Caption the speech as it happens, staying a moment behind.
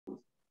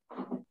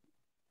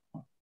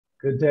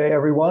Good day,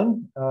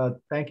 everyone.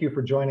 Thank you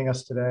for joining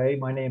us today.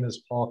 My name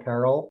is Paul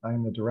Carroll. I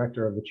am the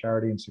director of the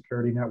Charity and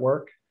Security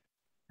Network,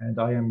 and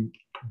I am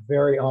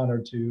very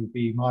honored to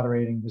be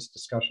moderating this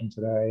discussion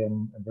today,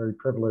 and I'm very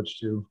privileged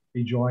to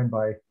be joined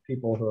by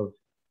people who have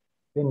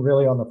been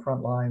really on the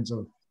front lines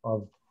of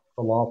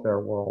the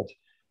lawfare world.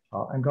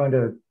 I'm going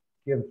to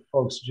give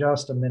folks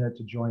just a minute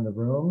to join the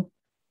room,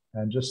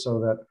 and just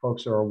so that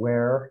folks are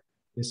aware,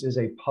 this is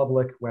a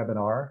public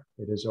webinar.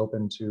 It is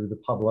open to the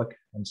public,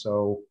 and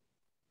so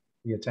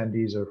the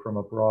attendees are from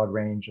a broad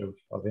range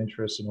of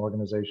interests and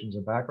organizations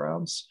and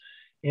backgrounds.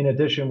 In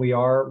addition, we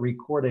are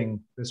recording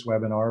this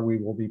webinar.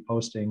 We will be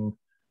posting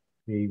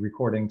the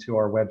recording to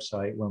our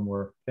website when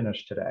we're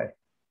finished today.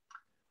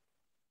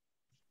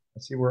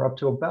 Let's see, we're up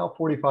to about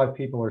 45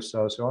 people or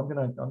so, so I'm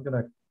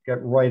gonna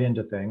get right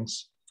into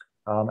things.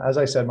 As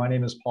I said, my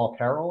name is Paul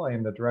Carroll. I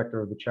am the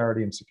director of the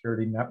Charity and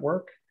Security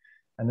Network.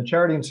 And the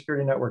Charity and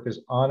Security Network is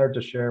honored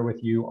to share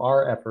with you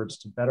our efforts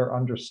to better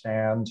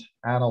understand,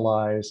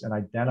 analyze, and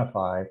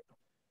identify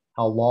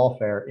how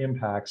lawfare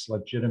impacts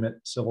legitimate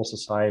civil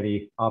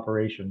society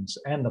operations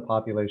and the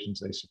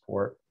populations they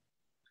support.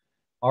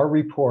 Our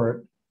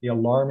report, The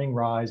Alarming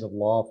Rise of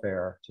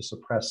Lawfare to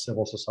Suppress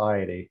Civil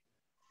Society,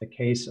 the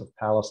Case of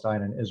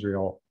Palestine and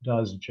Israel,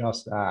 does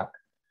just that.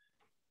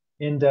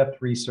 In-depth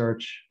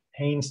research,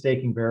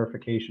 painstaking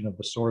verification of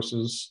the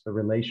sources, the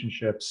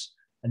relationships,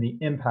 and the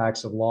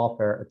impacts of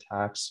lawfare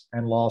attacks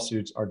and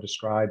lawsuits are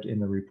described in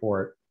the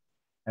report,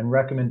 and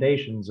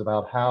recommendations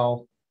about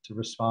how to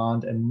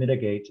respond and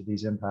mitigate to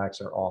these impacts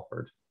are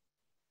offered.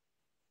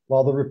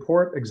 While the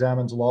report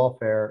examines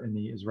lawfare in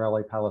the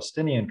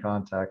Israeli-Palestinian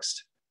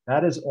context,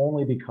 that is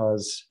only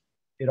because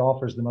it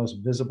offers the most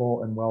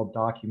visible and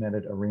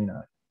well-documented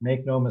arena.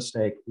 Make no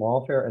mistake,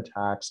 lawfare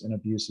attacks and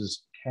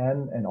abuses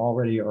can and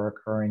already are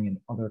occurring in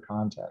other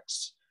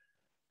contexts.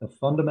 The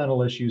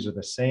fundamental issues are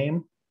the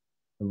same.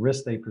 The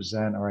risks they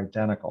present are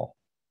identical.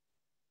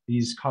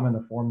 These come in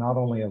the form not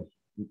only of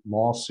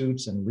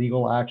lawsuits and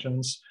legal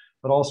actions,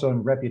 but also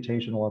in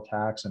reputational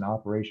attacks and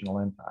operational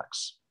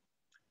impacts.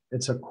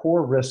 It's a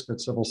core risk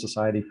that civil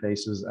society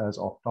faces as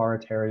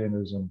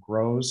authoritarianism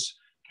grows,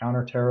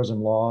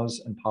 counterterrorism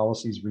laws and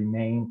policies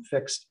remain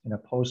fixed in a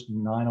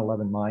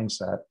post-9/11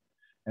 mindset,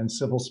 and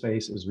civil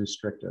space is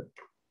restricted.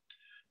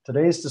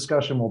 Today's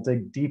discussion will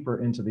dig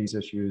deeper into these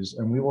issues,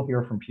 and we will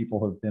hear from people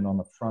who have been on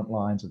the front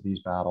lines of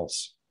these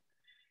battles.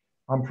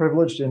 I'm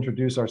privileged to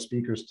introduce our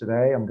speakers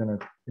today. I'm going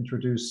to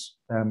introduce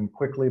them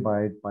quickly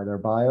by their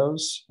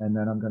bios, and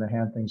then I'm going to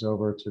hand things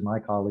over to my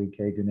colleague,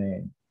 Kay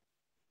Gunain.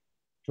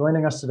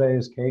 Joining us today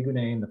is Kay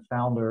Gunain, the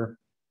founder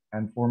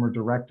and former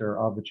director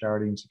of the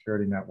Charity and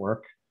Security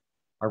Network.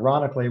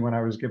 Ironically, when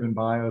I was given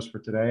bios for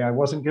today, I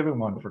wasn't given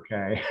one for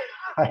Kay.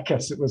 I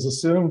guess it was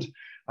assumed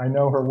I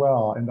know her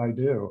well, and I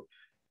do.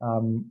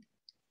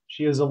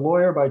 She is a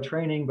lawyer by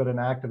training, but an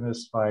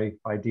activist by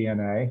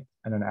DNA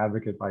and an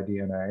advocate by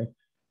DNA.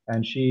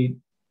 And she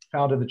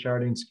founded the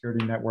Charity and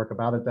Security Network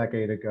about a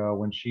decade ago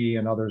when she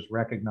and others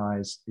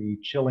recognized the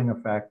chilling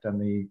effect and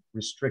the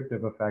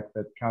restrictive effect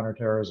that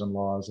counterterrorism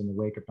laws in the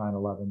wake of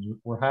 9/11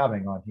 were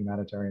having on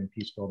humanitarian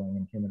peacebuilding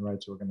and human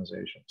rights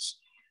organizations.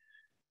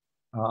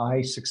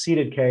 I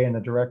succeeded Kay in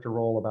the director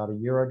role about a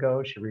year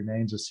ago. She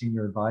remains a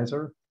senior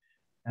advisor.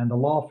 And the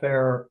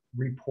lawfare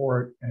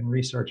report and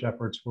research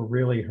efforts were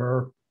really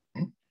her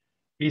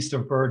beast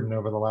of burden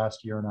over the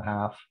last year and a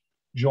half,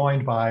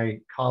 joined by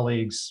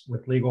colleagues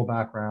with legal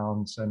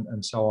backgrounds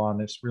and so on.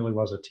 This really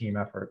was a team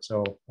effort.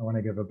 So I want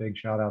to give a big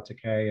shout out to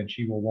Kay, and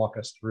she will walk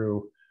us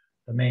through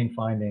the main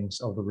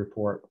findings of the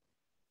report.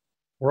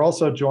 We're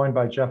also joined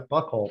by Jeff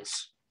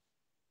Buchholz,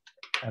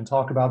 and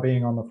talk about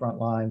being on the front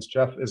lines.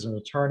 Jeff is an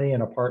attorney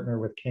and a partner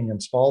with King &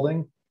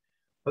 Spalding,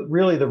 but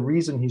really the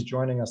reason he's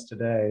joining us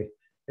today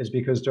is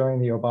because during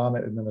the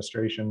Obama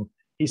administration,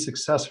 he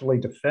successfully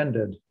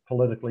defended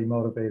politically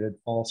motivated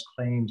False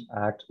Claims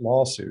Act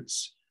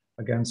lawsuits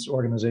against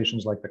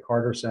organizations like the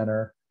Carter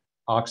Center,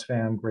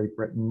 Oxfam Great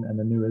Britain, and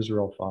the New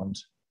Israel Fund.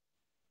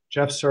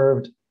 Jeff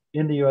served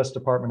in the US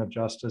Department of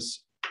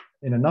Justice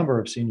in a number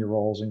of senior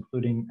roles,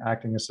 including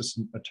acting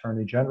assistant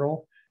attorney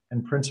general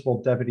and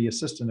principal deputy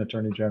assistant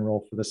attorney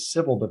general for the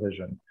civil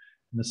division.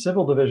 And the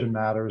civil division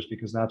matters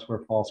because that's where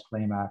False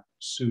Claim Act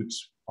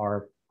suits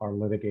are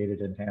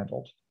litigated and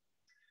handled.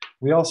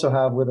 We also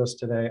have with us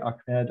today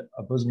Ahmed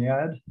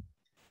Abuzniad,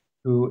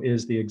 who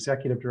is the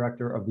executive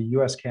director of the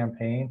US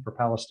Campaign for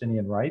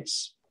Palestinian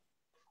Rights.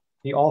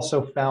 He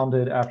also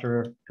founded,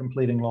 after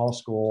completing law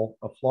school,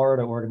 a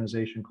Florida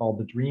organization called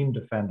the Dream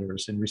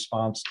Defenders in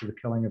response to the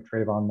killing of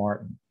Trayvon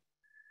Martin.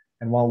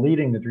 And while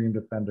leading the Dream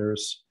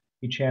Defenders,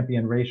 he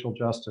championed racial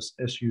justice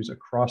issues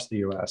across the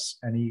US,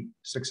 and he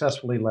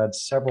successfully led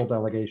several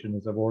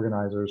delegations of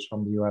organizers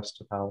from the US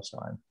to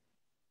Palestine.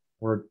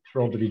 We're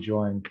thrilled to be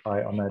joined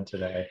by Ahmed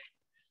today.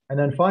 And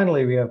then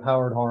finally, we have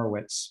Howard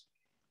Horowitz,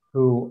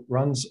 who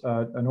runs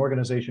an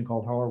organization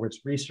called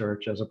Horowitz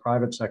Research as a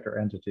private sector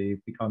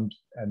entity,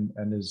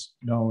 and is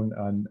known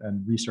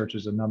and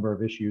researches a number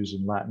of issues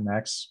in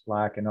Latinx,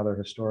 Black, and other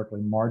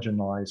historically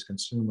marginalized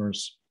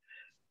consumers.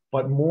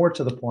 But more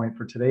to the point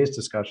for today's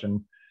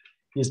discussion,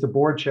 he's the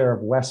board chair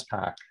of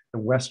WESPAC, the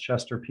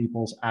Westchester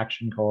People's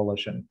Action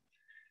Coalition.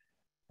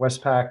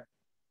 WESPAC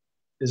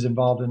is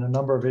involved in a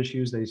number of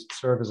issues. They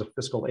serve as a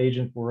fiscal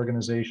agent for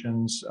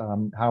organizations.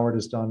 Howard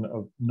has done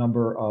a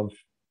number of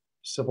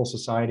civil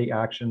society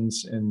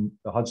actions in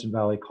the Hudson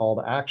Valley Call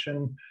to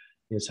Action.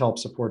 He has helped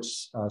support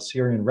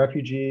Syrian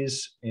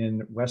refugees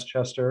in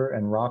Westchester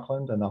and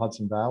Rockland and the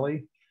Hudson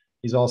Valley.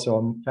 He's also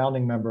a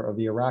founding member of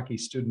the Iraqi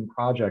Student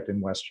Project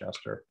in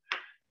Westchester.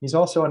 He's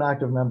also an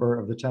active member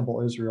of the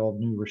Temple Israel of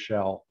New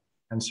Rochelle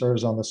and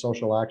serves on the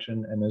Social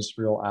Action and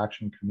Israel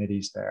Action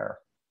committees there.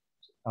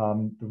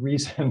 The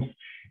reason,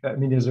 I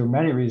mean, there are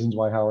many reasons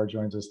why Howard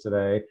joins us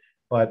today,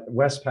 but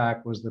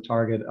WESPAC was the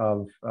target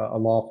of a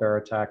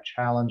lawfare attack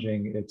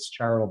challenging its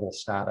charitable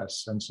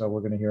status. And so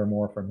we're going to hear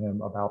more from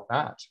him about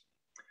that.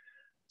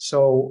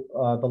 So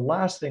the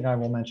last thing I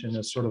will mention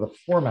is sort of the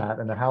format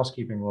and the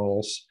housekeeping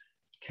rules.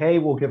 Kay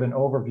will give an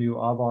overview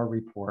of our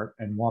report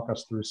and walk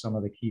us through some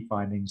of the key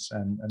findings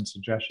and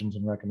suggestions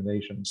and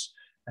recommendations.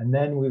 And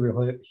then we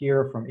will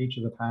hear from each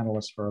of the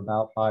panelists for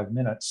about 5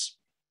 minutes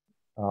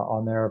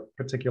on their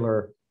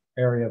particular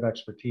area of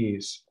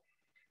expertise.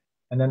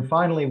 And then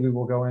finally, we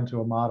will go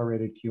into a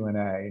moderated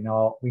Q&A.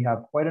 Now, we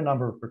have quite a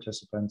number of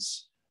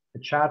participants.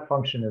 The chat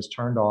function is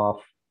turned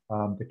off.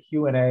 The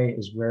Q&A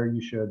is where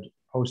you should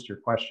post your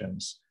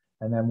questions.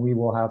 And then we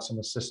will have some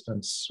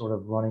assistants sort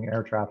of running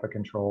air traffic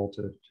control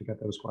to get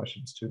those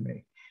questions to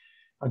me.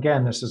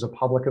 Again, this is a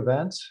public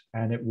event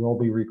and it will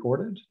be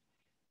recorded.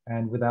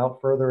 And without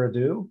further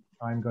ado,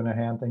 I'm going to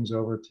hand things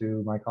over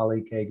to my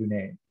colleague, Kay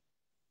Gunain.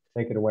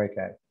 Take it away,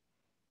 Kay.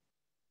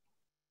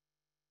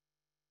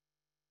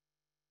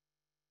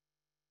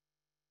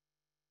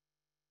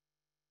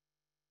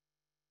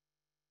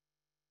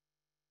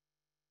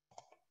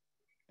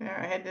 There,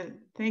 I had to,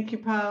 thank you,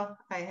 Paul.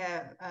 I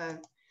have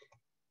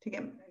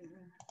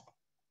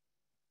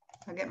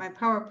I'll get my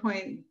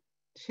PowerPoint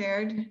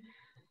shared.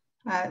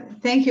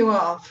 Thank you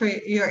all for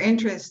your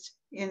interest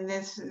in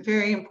this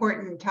very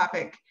important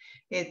topic.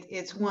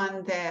 It's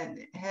one that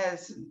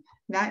has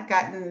not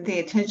gotten the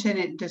attention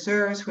it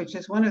deserves, which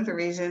is one of the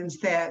reasons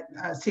that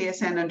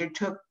C&SN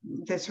undertook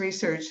this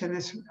research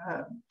and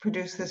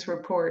produced this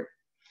report.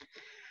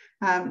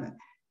 But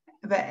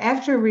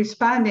after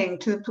responding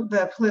to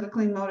the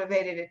politically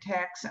motivated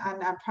attacks on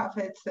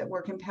nonprofits that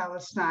work in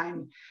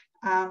Palestine,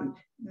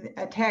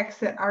 attacks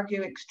that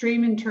argue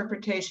extreme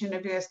interpretation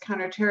of U.S.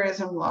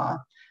 counterterrorism law,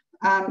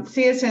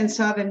 C&SN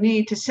saw the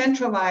need to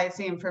centralize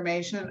the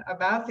information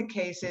about the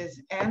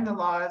cases and the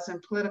laws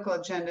and political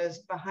agendas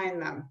behind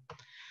them,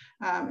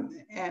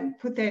 and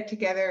put that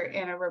together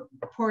in a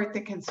report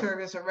that can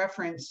serve as a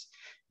reference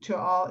to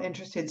all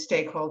interested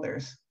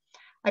stakeholders.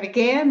 I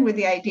began with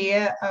the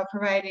idea of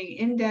providing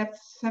in-depth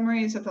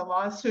summaries of the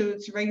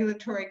lawsuits,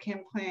 regulatory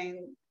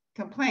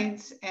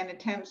complaints, and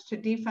attempts to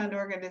defund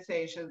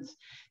organizations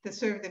that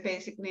serve the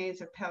basic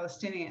needs of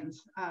Palestinians.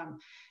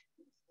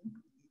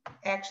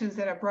 Actions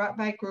that are brought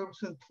by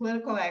groups with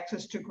political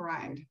access to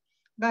grind.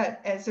 But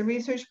as the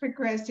research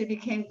progressed, it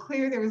became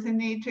clear there was a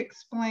need to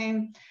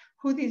explain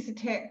who these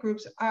attack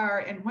groups are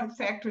and what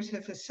factors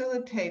have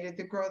facilitated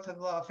the growth of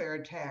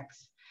lawfare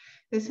attacks.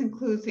 This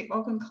includes the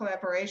open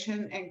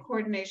collaboration and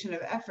coordination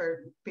of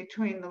effort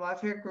between the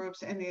lawfare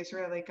groups and the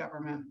Israeli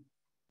government.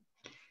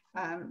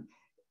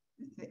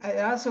 It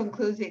also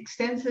includes the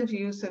extensive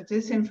use of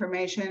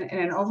disinformation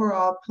and an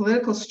overall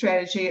political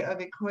strategy of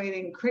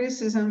equating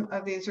criticism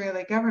of the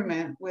Israeli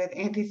government with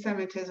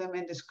anti-Semitism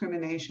and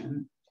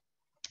discrimination.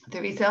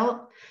 The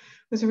result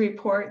was a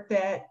report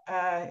that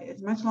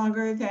is much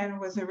longer than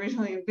was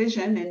originally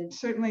envisioned and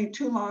certainly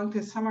too long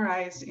to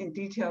summarize in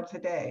detail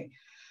today.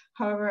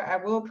 However, I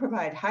will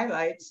provide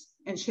highlights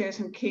and share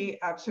some key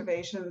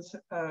observations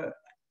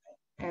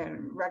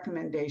and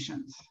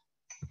recommendations.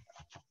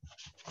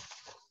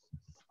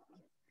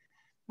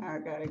 I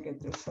gotta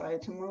get this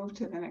slide to move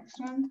to the next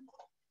one.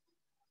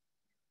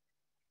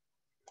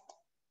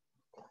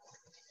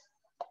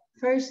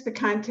 First, the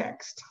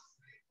context.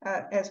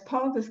 As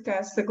Paul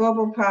discussed, the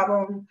global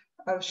problem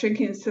of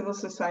shrinking civil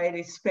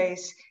society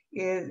space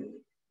is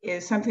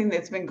something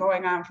that's been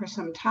going on for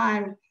some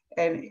time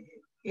and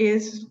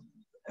is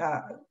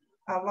a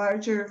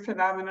larger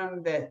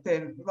phenomenon that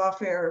the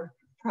lawfare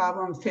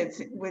problem fits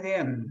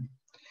within.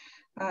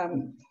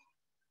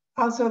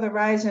 Also, the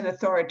rise in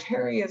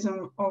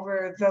authoritarianism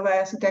over the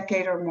last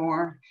decade or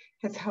more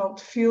has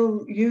helped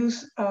fuel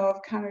use of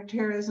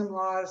counterterrorism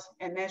laws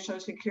and national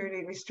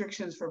security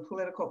restrictions for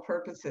political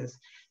purposes,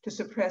 to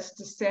suppress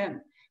dissent,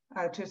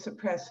 to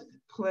suppress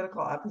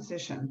political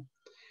opposition.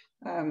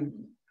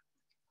 And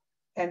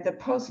the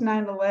post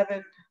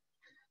 9/11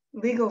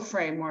 legal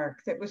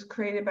framework that was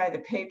created by the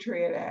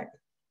Patriot Act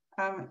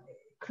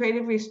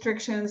created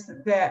restrictions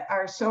that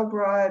are so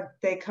broad,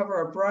 they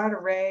cover a broad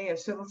array of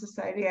civil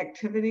society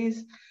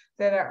activities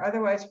that are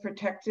otherwise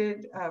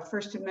protected,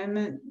 First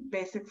Amendment,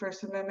 basic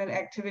First Amendment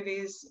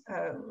activities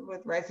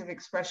with rights of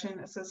expression,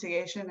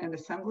 association, and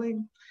assembly,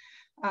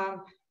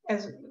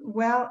 as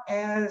well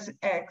as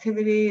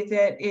activity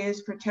that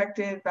is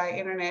protected by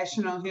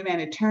international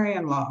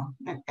humanitarian law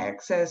and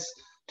access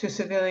to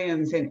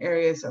civilians in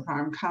areas of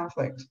armed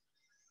conflict.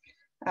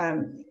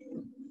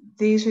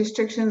 These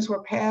restrictions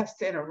were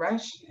passed in a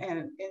rush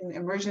and in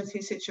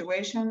emergency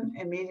situation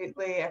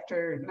immediately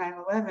after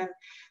 9/11,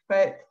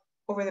 but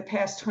over the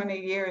past 20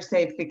 years,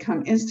 they've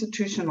become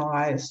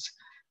institutionalized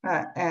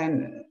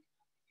and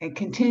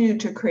continue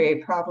to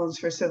create problems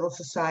for civil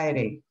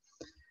society.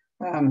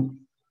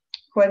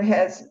 What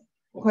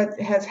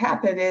has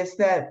happened is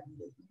that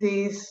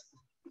these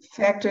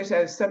factors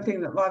are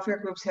something that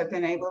lawfare groups have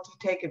been able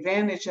to take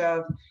advantage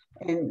of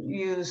and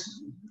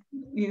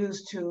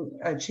use to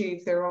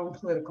achieve their own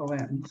political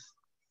ends.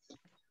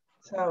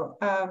 So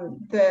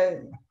the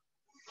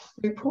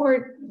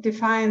report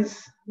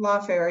defines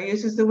lawfare,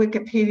 uses the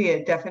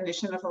Wikipedia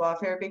definition of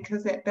lawfare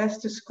because it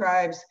best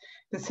describes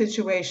the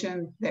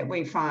situation that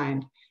we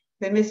find.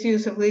 The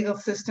misuse of legal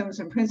systems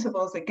and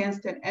principles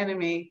against an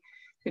enemy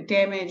to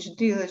damage,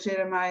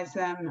 delegitimize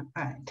them,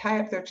 tie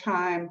up their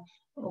time,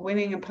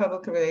 winning in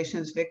public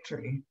relations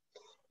victory.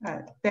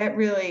 That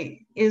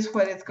really is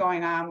what is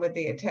going on with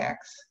the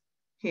attacks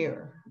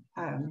here.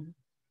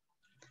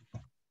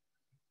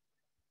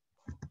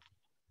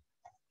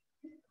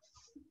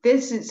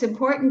 It's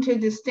important to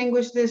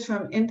distinguish this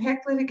from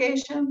impact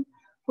litigation,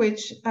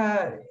 which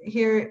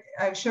here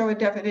I show a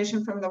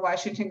definition from the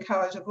Washington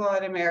College of Law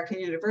at American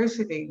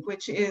University,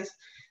 which is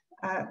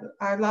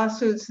are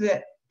lawsuits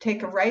that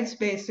take a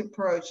rights-based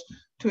approach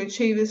to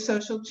achieve a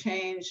social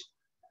change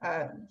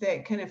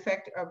that can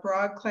affect a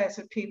broad class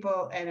of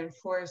people and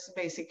enforce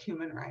basic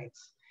human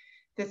rights.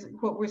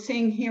 What we're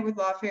seeing here with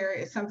lawfare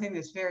is something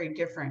that's very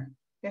different.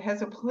 It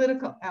has a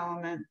political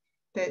element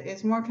that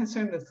is more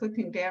concerned with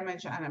inflicting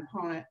damage on an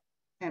opponent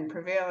and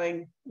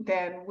prevailing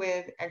than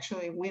with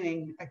actually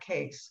winning a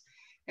case.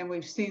 And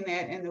we've seen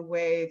that in the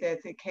way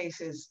that the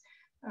cases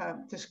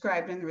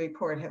described in the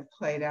report have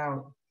played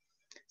out.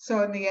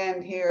 So in the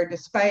end here,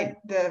 despite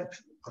the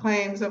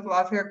claims of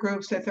lawfare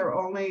groups that they're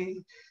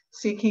only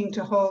seeking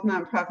to hold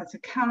nonprofits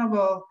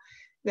accountable,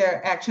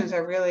 their actions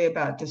are really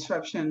about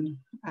disruption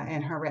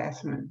and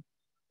harassment.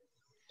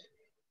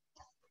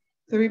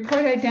 The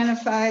report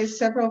identifies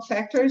several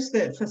factors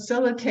that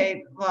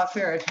facilitate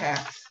lawfare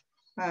attacks,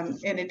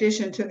 in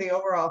addition to the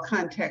overall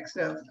context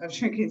of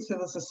shrinking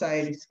civil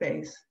society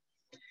space.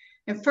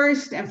 And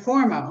first and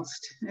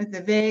foremost,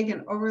 the vague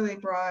and overly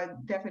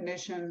broad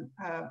definition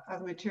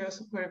of material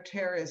support of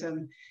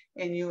terrorism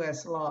in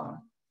US law.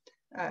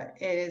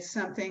 It is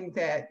something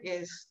that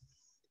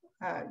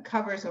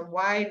covers a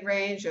wide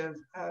range of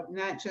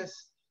not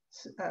just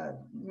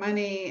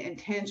money and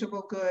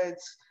tangible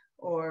goods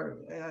or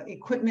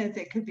equipment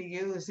that could be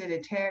used in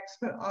attacks,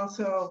 but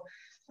also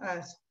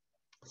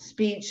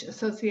speech,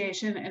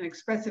 association, and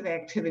expressive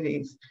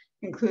activities,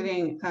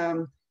 including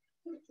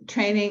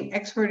training,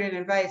 expert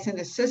advice and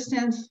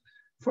assistance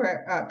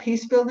for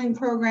peace building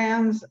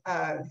programs,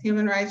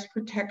 human rights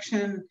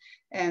protection,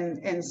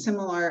 and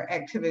similar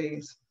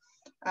activities.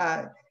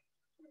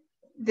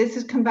 This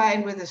is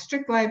combined with a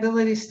strict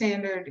liability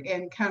standard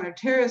in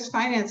counter-terrorist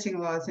financing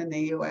laws in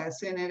the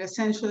US, and it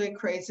essentially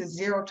creates a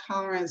zero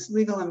tolerance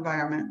legal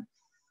environment.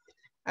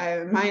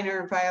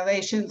 Minor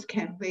violations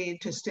can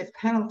lead to stiff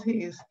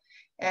penalties,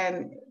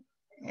 and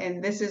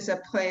this is a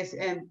place,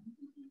 and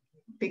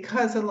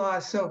because the law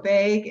is so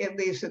vague, it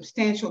leaves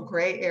substantial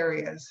gray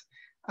areas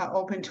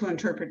open to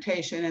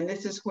interpretation, and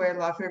this is where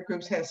lawfare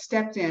groups have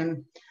stepped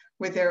in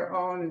with their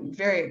own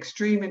very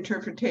extreme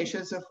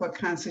interpretations of what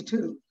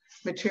constitute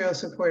material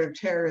support of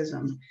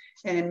terrorism.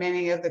 And in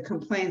many of the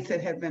complaints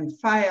that have been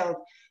filed,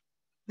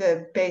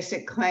 the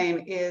basic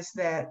claim is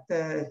that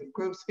the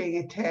groups being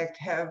attacked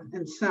have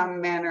in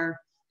some manner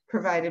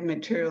provided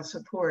material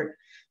support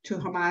to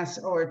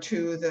Hamas or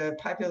to the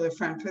Popular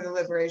Front for the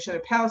Liberation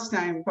of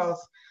Palestine, both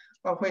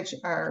of which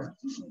are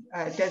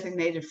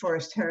designated for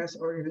as terrorist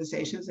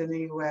organizations in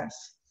the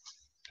US.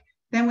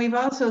 Then we've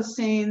also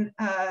seen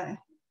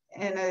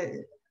in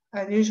an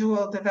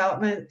unusual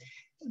development,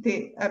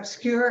 the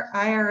obscure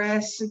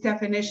IRS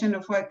definition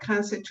of what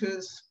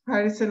constitutes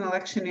partisan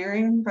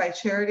electioneering by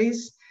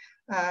charities.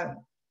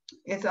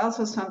 It's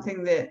also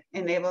something that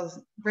enables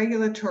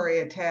regulatory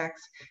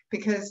attacks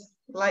because,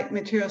 like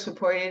material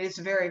support, it is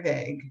very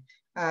vague.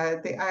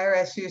 The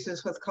IRS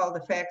uses what's called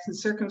the facts and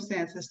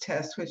circumstances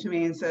test, which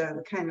means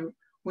kind of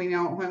we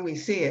know it when we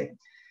see it,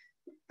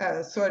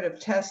 a sort of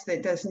test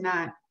that does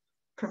not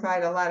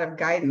provide a lot of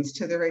guidance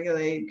to the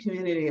regulated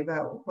community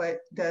about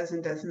what does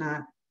and does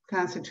not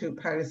constitute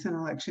partisan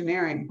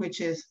electioneering, which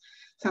is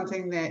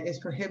something that is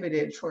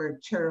prohibited for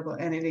charitable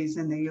entities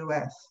in the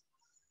US.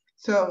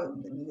 So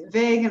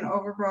vague and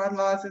overbroad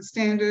laws and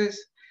standards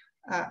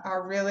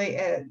are really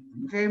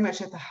very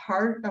much at the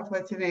heart of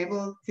what's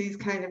enabled these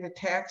kind of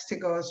attacks to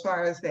go as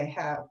far as they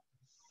have.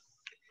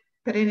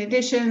 But in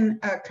addition,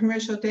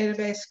 commercial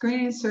database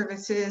screening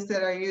services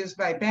that are used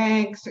by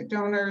banks or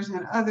donors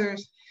and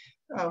others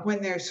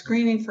when they're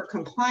screening for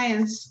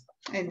compliance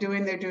and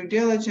doing their due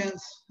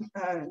diligence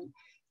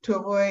to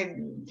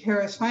avoid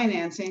terrorist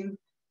financing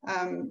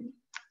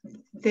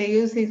they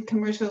use these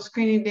commercial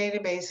screening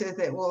databases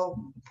that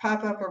will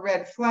pop up a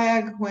red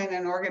flag when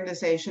an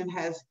organization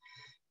has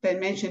been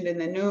mentioned in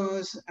the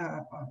news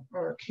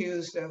or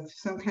accused of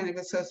some kind of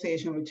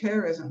association with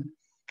terrorism.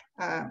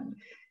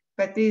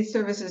 But these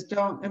services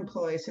don't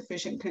employ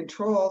sufficient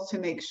control to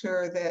make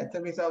sure that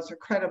the results are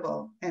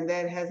credible, and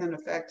that has an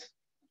effect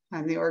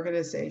on the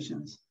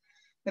organizations.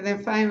 And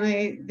then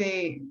finally,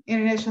 the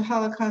International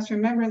Holocaust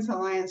Remembrance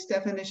Alliance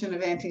definition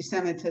of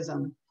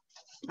anti-Semitism.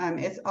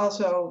 It's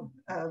also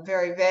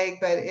very vague,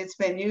 but it's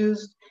been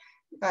used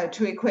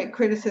to equate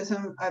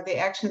criticism of the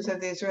actions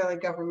of the Israeli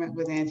government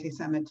with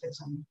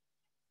anti-Semitism.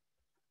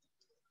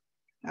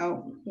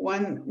 Now,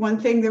 one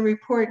thing the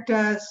report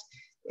does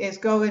is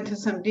go into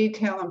some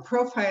detail on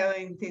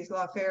profiling these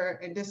lawfare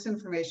and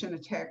disinformation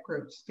attack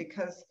groups,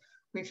 because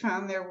we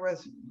found there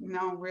was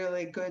no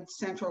really good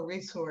central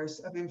resource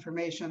of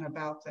information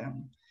about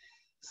them.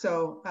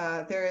 So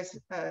there is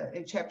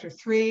in Chapter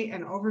 3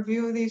 an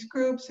overview of these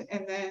groups,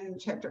 and then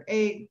Chapter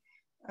 8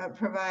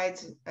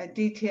 provides a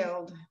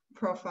detailed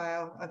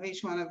profile of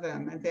each one of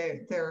them, and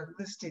they're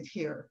listed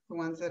here, the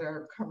ones that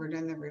are covered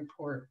in the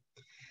report.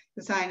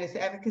 The Zionist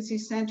Advocacy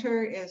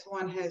Center is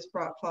one has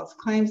brought False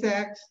Claims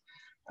Act.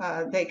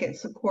 They get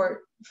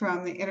support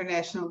from the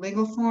International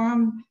Legal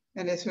Forum,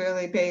 an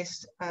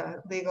Israeli-based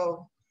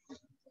legal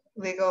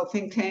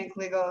think tank,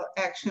 legal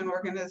action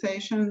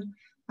organization,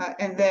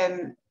 and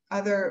then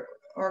other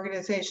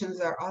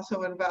organizations are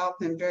also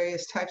involved in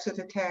various types of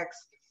attacks,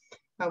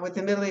 with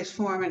the Middle East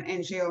Forum and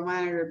NGO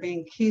Monitor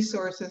being key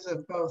sources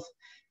of both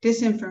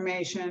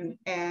disinformation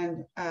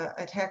and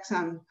attacks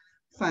on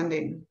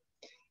funding.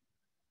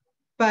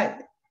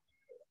 But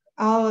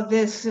all of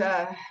this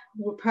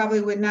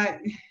probably would not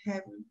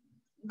have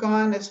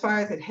gone as far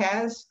as it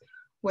has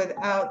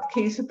without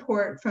key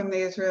support from the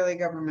Israeli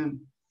government.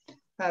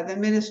 The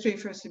Ministry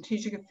for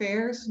Strategic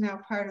Affairs,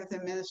 now part of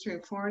the Ministry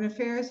of Foreign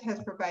Affairs,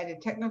 has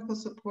provided technical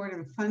support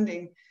and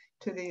funding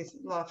to these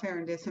lawfare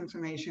and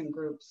disinformation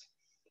groups.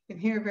 And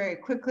here very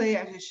quickly,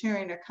 I'm just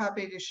sharing a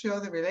copy to show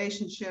the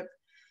relationship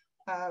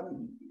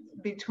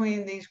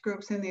between these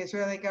groups and the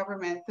Israeli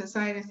government. The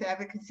Zionist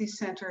Advocacy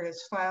Center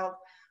has filed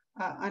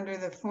under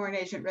the Foreign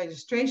Agent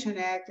Registration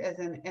Act as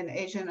an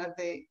agent of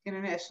the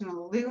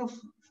International Legal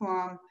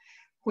Forum,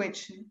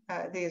 which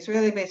the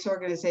Israeli-based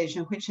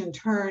organization, which in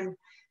turn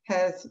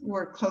has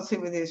worked closely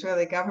with the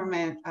Israeli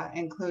government,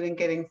 including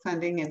getting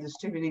funding and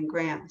distributing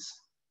grants.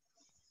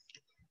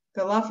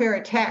 The lawfare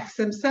attacks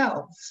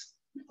themselves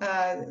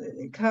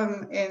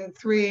come in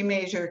three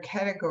major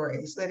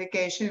categories: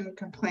 litigation,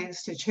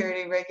 complaints to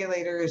charity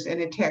regulators,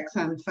 and attacks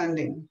on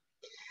funding.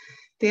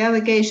 The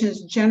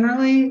allegations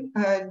generally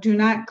do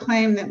not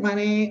claim that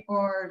money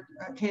or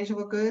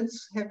tangible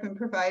goods have been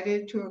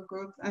provided to a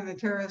group on the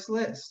terrorist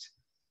list.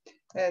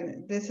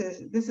 And this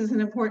is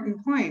an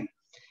important point,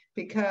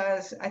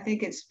 because I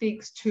think it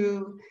speaks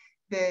to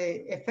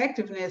the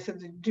effectiveness of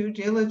the due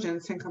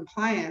diligence and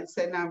compliance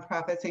that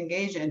nonprofits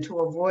engage in to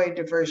avoid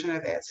diversion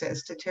of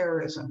assets to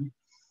terrorism.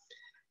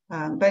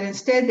 But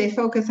instead, they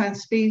focus on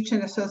speech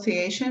and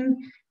association.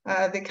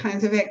 The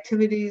kinds of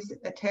activities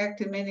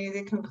attacked in many of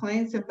the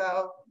complaints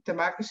about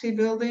democracy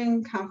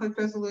building, conflict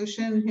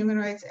resolution, human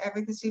rights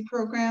advocacy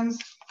programs,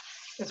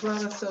 as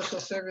well as social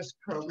service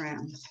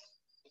programs.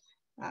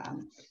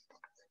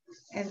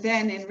 And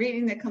then in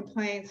reading the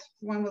complaints,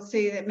 one will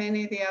see that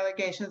many of the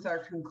allegations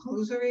are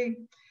conclusory.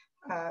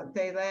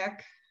 They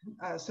lack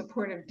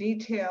supportive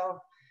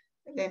detail.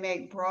 They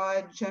make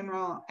broad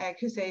general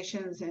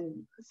accusations and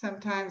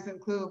sometimes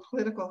include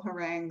political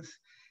harangues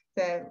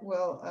that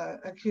will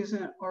accuse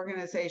an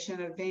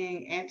organization of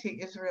being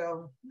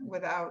anti-Israel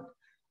without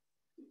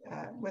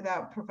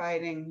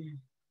providing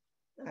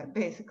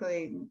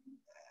basically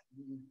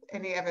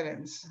any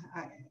evidence.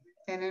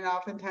 And then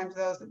oftentimes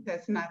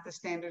that's not the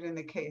standard in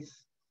the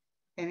case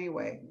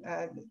anyway.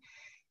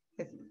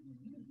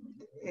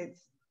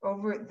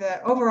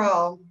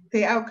 Overall,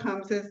 the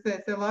outcomes is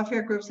that the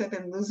lawfare groups have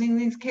been losing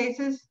these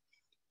cases,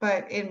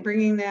 but in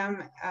bringing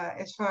them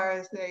as far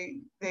as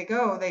they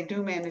go, they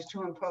do manage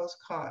to impose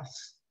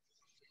costs.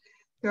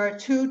 There are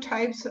two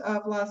types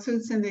of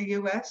lawsuits in the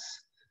US,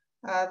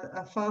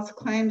 a False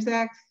Claims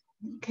Act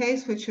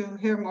case, which you'll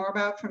hear more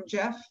about from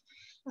Jeff,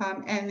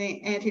 and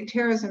the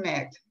Anti-Terrorism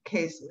Act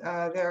case.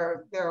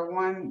 There's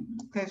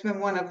been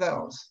one of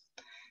those.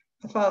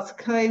 The False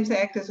Claims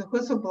Act is a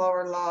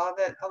whistleblower law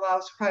that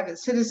allows private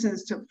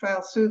citizens to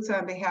file suits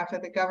on behalf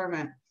of the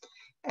government.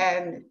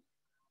 And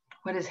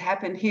what has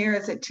happened here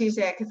is that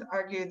TSAC has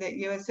argued that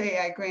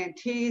USAI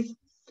grantees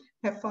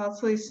have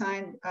falsely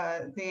signed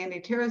the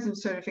anti-terrorism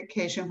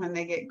certification when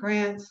they get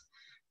grants,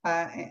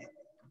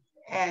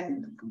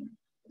 and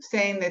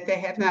saying that they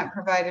have not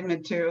provided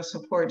material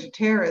support to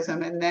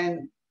terrorism. And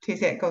then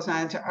TSAC goes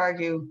on to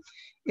argue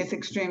its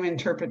extreme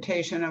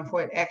interpretation of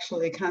what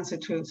actually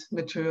constitutes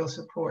material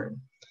support.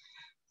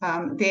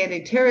 The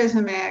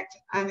Anti-Terrorism Act,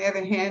 on the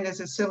other hand, is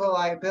a civil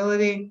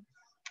liability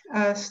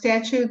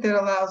statute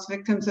that allows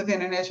victims of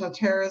international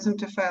terrorism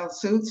to file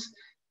suits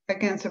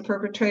against the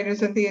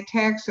perpetrators of the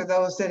attacks or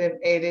those that have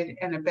aided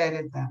and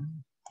abetted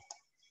them.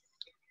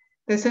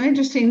 There's some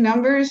interesting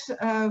numbers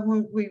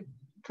when we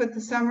put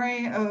the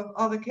summary of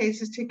all the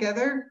cases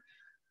together.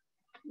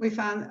 We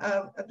found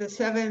of the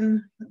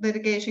 7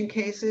 litigation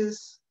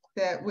cases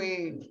that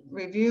we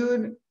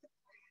reviewed,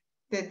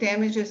 the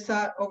damages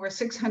sought over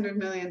 $600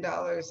 million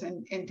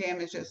in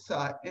damages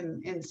sought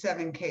in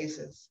 7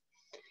 cases.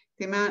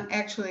 The amount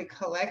actually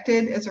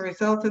collected as a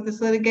result of this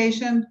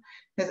litigation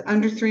is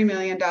under $3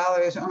 million,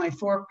 only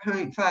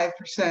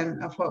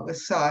 4.5% of what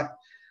was sought.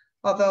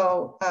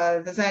 Although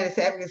the Zionist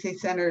Advocacy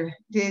Center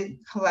did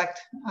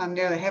collect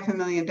nearly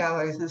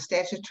 $500,000 in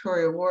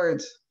statutory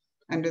awards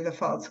under the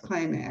False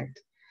Claim Act.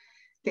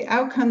 The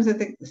outcomes of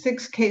the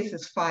 6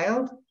 cases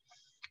filed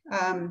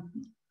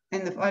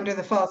under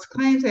the False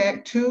Claims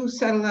Act, 2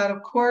 settled out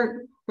of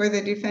court where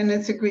the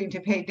defendants agreed to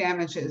pay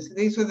damages.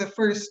 These were the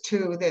first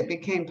 2 that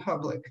became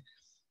public.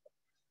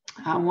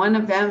 One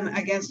of them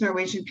against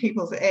Norwegian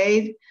People's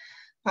Aid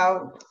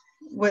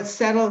was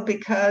settled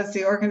because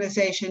the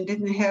organization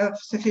didn't have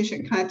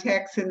sufficient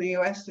contacts in the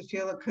US to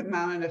feel it could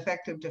mount an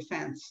effective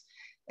defense.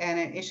 And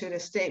it issued a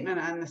statement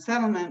on the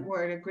settlement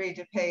where it agreed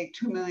to pay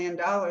 $2 million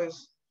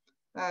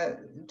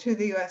to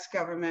the US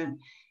government.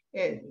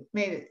 It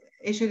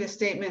issued a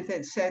statement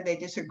that said they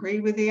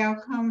disagreed with the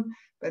outcome,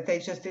 but they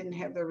just didn't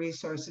have the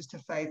resources to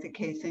fight the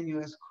case in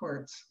US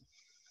courts.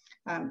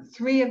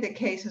 3 of the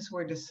cases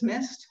were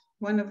dismissed.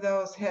 One of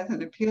those has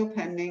an appeal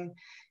pending,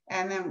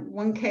 and then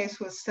 1 case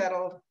was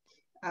settled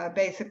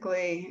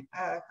basically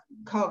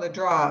called a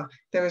draw.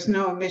 There was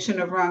no admission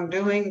of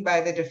wrongdoing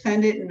by the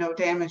defendant and no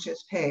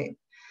damages paid.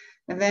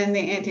 And then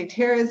the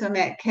Anti-Terrorism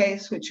Act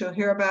case, which you'll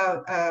hear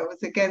about,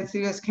 was against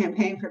the US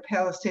Campaign for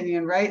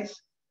Palestinian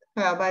Rights,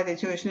 filed by the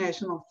Jewish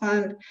National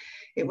Fund.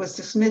 It was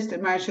dismissed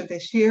in March of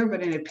this year,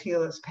 but an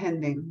appeal is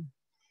pending.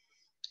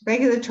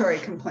 Regulatory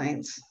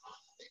complaints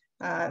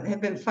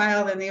have been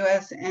filed in the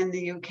US and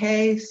the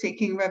UK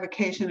seeking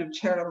revocation of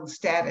charitable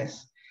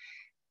status.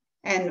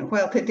 And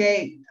while to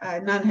date,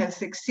 none have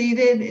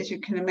succeeded, as you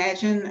can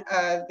imagine,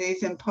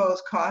 these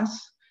impose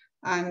costs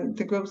on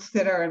the groups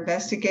that are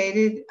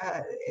investigated.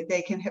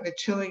 They can have a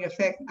chilling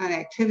effect on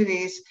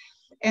activities,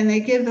 and they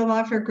give the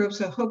lawfare groups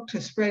a hook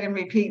to spread and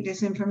repeat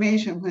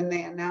disinformation when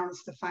they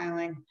announce the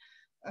filing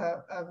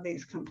of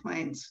these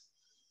complaints.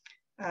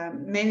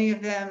 Many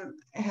of them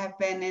have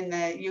been in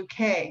the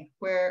UK,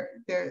 where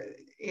there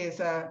is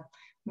a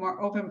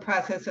more open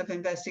process of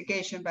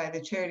investigation by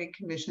the Charity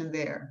Commission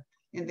there.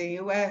 In the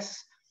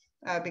US,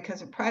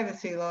 because of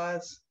privacy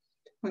laws,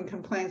 when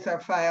complaints are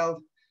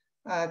filed,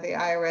 the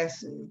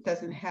IRS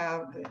doesn't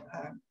have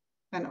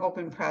an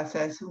open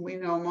process. And we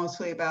know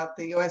mostly about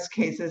the US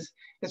cases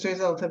as a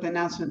result of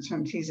announcements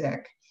from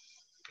TZAC.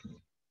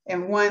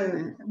 And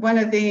one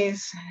of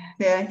these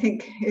that I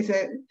think is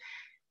a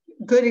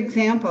good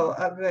example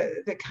of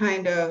the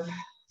kind of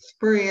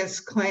spurious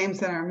claims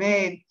that are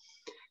made.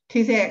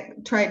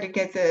 TZAC tried to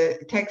get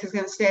the tax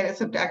exempt status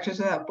of Doctors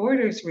Without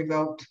Borders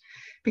revoked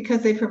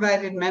because they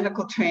provided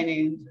medical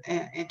training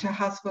into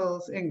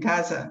hospitals in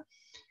Gaza.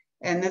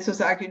 And this was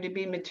argued to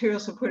be material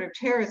support of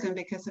terrorism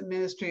because the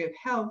Ministry of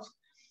Health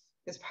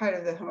is part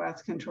of the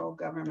Hamas-controlled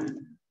government.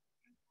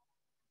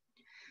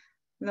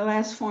 And the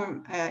last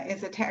form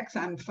is a tax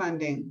on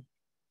funding.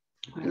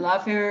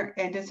 Lawfare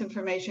and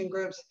disinformation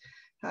groups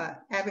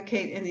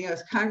advocate in the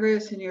US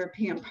Congress and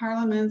European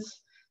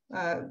parliaments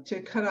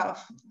to cut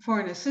off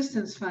foreign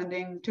assistance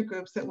funding to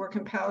groups that work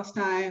in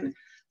Palestine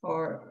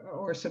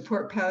or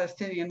support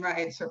Palestinian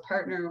rights or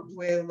partner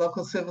with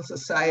local civil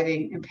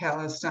society in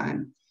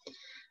Palestine.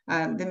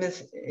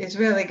 The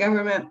Israeli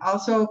government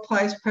also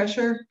applies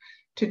pressure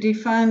to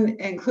defund,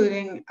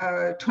 including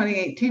a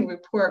 2018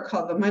 report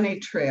called The Money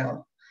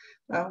Trail,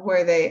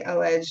 where they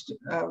alleged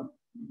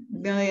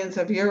millions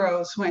of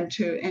euros went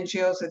to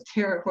NGOs with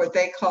what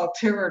they call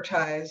terror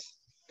ties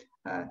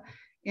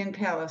in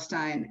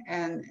Palestine.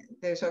 And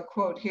there's a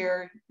quote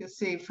here you'll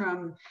see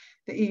from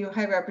the EU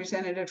High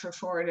Representative for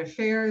Foreign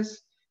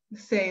Affairs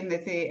saying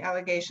that the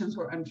allegations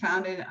were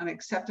unfounded,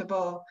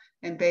 unacceptable,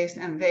 and based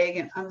on vague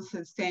and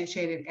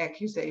unsubstantiated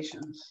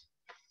accusations.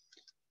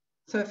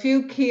 So a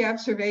few key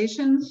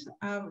observations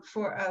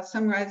for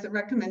summarize the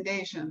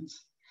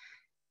recommendations.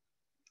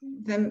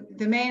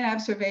 The main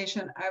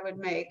observation I would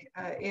make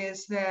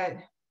is that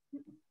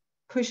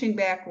pushing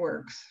back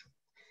works.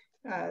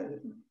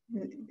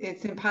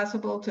 It's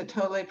impossible to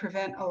totally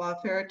prevent a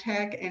lawfare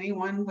attack.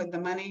 Anyone with the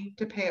money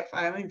to pay a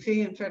filing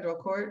fee in federal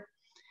court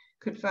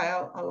could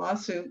file a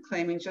lawsuit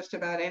claiming just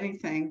about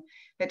anything.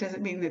 That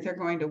doesn't mean that they're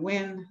going to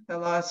win the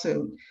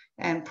lawsuit.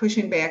 And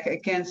pushing back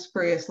against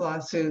spurious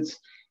lawsuits,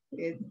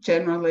 it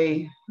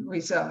generally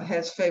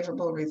has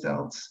favorable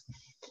results.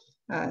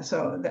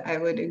 So I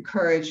would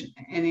encourage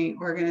any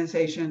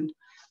organization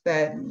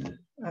that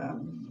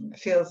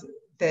feels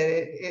that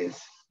it is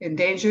in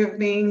danger of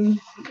being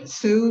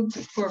sued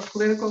for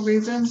political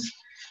reasons,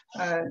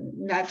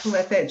 not to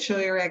let that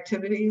chill your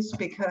activities,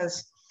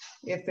 because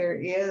if there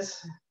is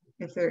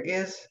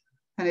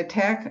an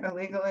attack, a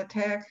legal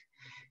attack,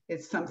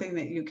 it's something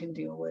that you can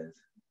deal with.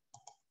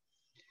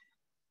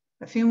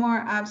 A few more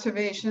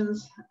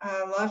observations.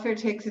 Lawfare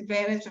takes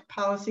advantage of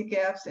policy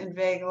gaps and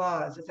vague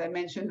laws, as I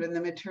mentioned in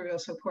the material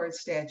support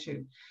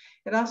statute.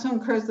 It also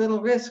incurs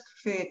little risk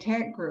for the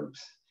attack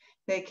groups.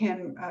 They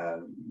can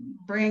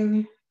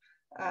bring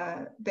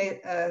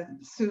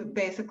suit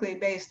basically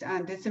based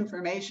on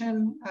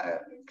disinformation,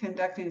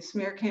 conducting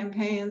smear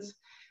campaigns,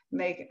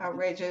 make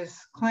outrageous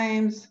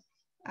claims,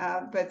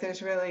 but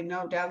there's really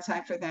no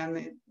downside for them.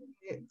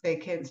 They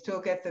can still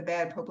get the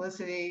bad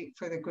publicity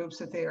for the groups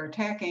that they are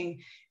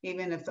attacking,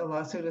 even if the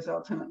lawsuit is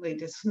ultimately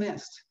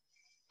dismissed.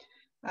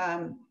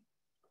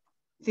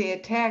 The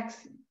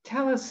attacks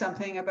tell us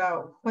something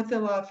about what the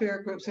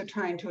lawfare groups are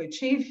trying to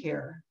achieve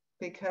here,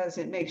 because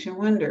it makes you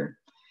wonder.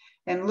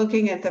 And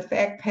looking at the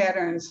fact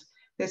patterns,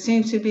 there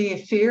seems to be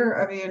a fear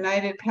of a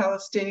united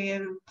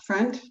Palestinian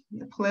front,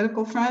 the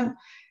political front,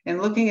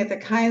 and looking at the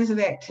kinds of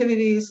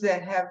activities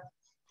that have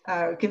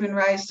given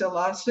rise to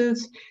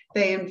lawsuits.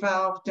 They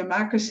involve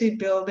democracy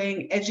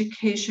building,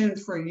 education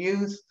for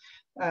youth,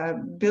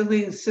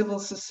 building civil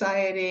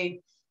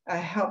society,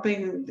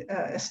 helping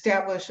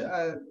establish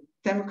a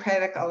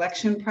democratic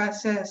election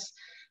process,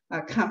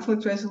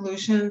 conflict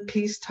resolution,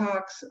 peace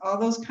talks. All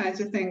those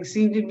kinds of things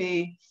seem to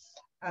be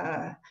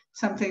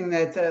something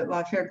that the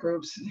lawfare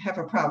groups have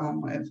a problem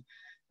with,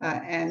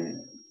 and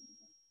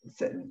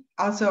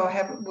also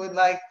would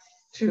like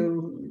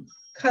to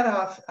cut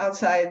off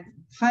outside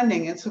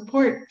funding and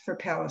support for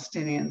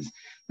Palestinians.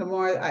 The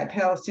more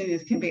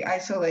Palestinians can be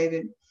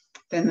isolated,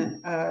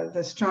 then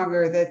the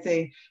stronger that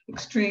the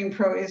extreme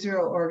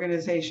pro-Israel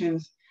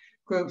organizations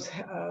groups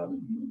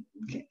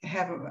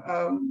have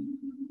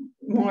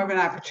more of an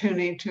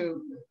opportunity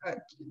to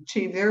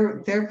achieve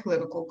their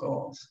political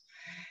goals.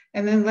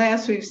 And then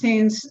last, we've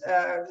seen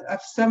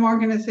some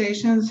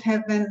organizations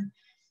have been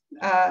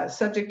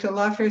subject to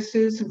lawfare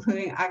suits,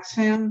 including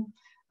Oxfam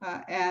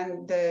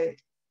and the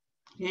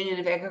Union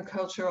of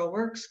Agricultural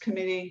Works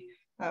Committee,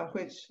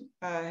 which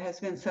has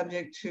been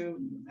subject to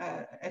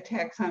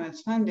attacks on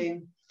its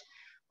funding,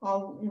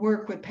 all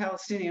work with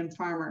Palestinian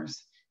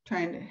farmers,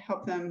 trying to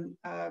help them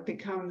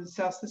become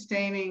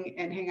self-sustaining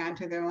and hang on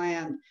to their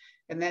land.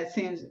 And that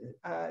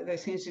there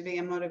seems to be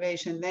a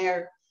motivation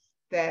there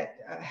that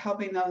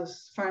helping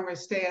those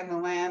farmers stay on the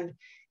land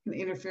can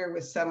interfere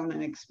with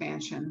settlement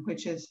expansion,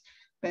 which has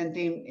been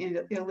deemed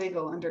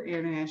illegal under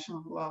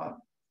international law.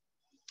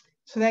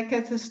 So that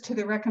gets us to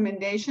the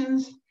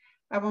recommendations.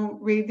 I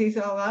won't read these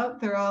all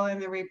out, they're all in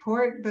the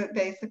report, but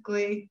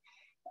basically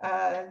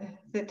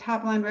the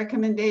top line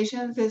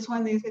recommendations is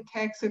when these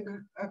attacks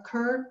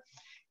occur,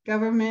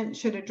 government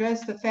should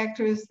address the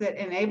factors that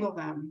enable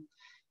them,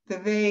 the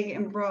vague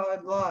and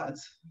broad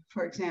laws,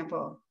 for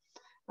example.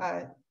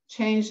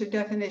 Change the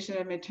definition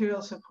of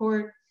material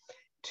support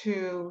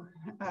to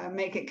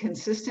make it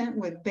consistent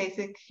with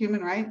basic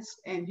human rights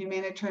and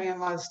humanitarian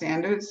law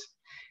standards,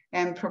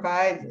 and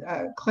provide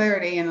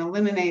clarity and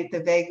eliminate the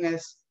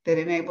vagueness that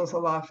enables the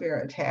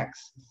lawfare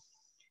attacks.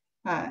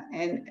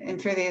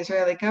 And for the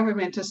Israeli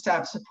government to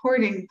stop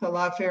supporting the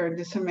lawfare and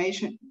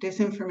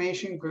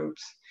disinformation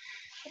groups.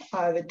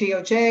 The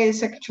DOJ,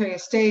 Secretary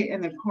of State,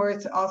 and the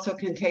courts also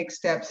can take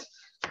steps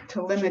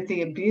to limit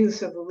the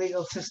abuse of the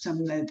legal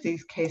system that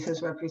these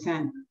cases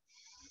represent.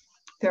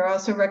 There are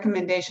also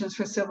recommendations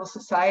for civil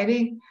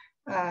society.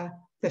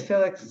 The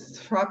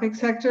philanthropic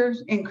sector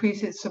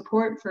increase its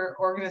support for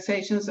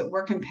organizations that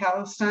work in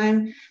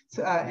Palestine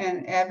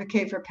and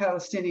advocate for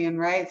Palestinian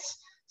rights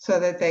so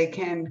that they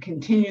can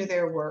continue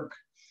their work.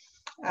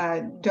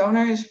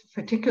 Donors,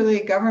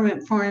 particularly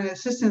government foreign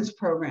assistance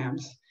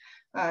programs,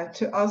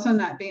 to also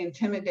not be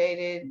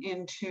intimidated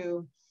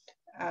into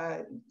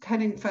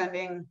cutting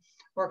funding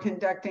or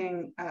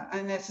conducting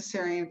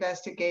unnecessary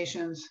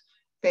investigations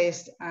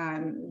based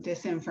on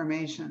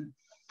disinformation.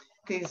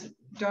 These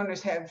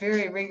donors have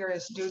very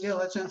rigorous due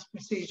diligence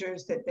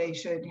procedures that they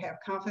should have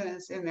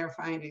confidence in their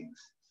findings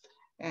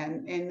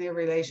and in their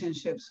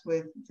relationships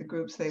with the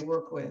groups they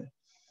work with.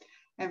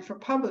 And for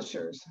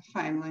publishers,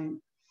 finally,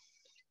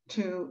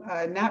 to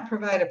not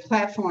provide a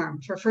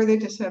platform for further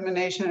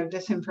dissemination of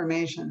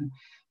disinformation.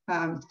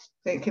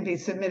 They can be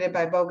submitted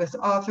by bogus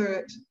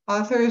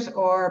authors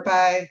or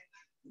by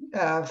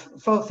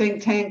faux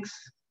think tanks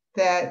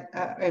that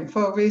and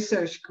faux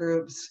research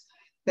groups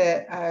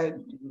that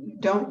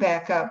don't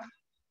back up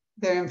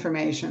their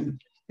information.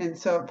 And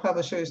so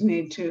publishers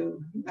need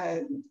to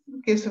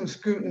give some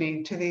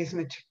scrutiny to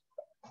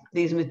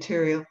these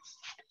materials.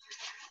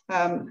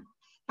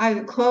 I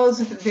would close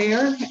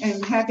there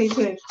and happy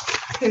to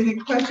take any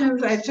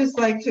questions. I'd just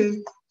like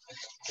to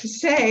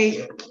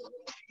say,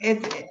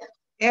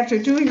 after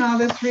doing all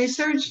this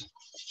research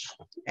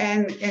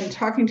and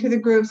talking to the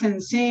groups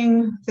and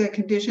seeing the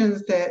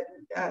conditions that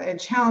and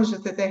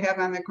challenges that they have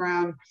on the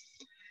ground,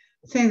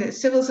 saying that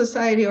civil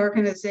society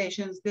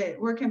organizations that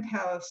work in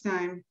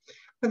Palestine,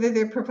 whether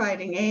they're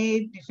providing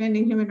aid,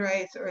 defending human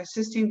rights, or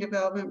assisting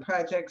development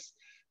projects,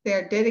 they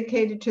are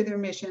dedicated to their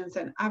missions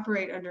and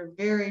operate under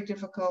very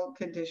difficult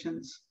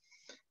conditions.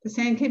 The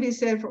same can be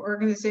said for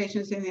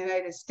organizations in the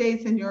United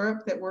States and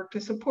Europe that work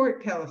to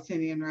support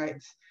Palestinian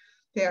rights.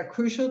 They are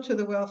crucial to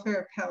the welfare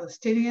of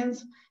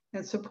Palestinians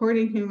and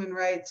supporting human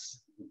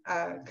rights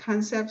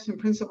concepts and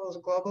principles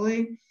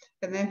globally,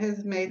 and that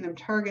has made them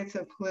targets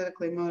of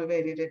politically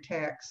motivated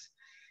attacks,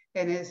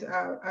 and is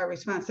our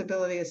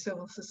responsibility as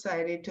civil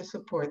society to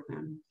support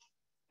them.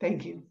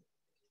 Thank you.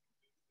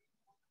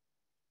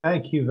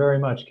 Thank you very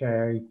much, Kay.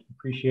 I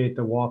appreciate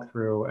the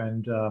walkthrough.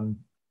 And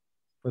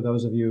for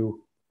those of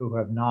you who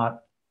have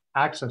not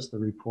accessed the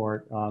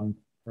report,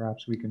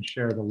 perhaps we can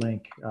share the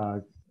link.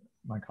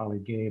 My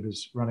colleague Gabe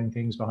is running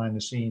things behind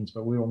the scenes,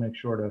 but we will make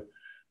sure to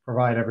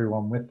provide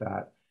everyone with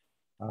that.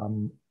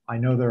 I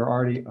know there are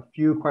already a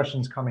few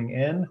questions coming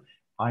in.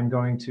 I'm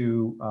going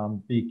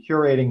to be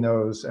curating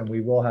those, and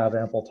we will have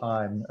ample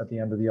time at the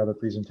end of the other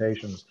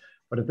presentations.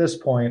 But at this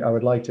point, I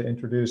would like to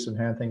introduce and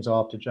hand things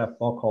off to Jeff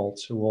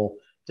Buchholz, who will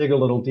dig a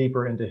little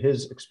deeper into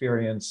his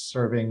experience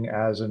serving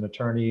as an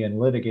attorney and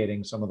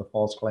litigating some of the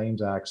False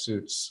Claims Act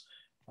suits.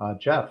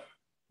 Jeff,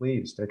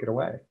 please take it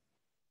away.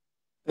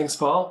 Thanks,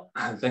 Paul.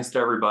 Thanks to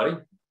everybody.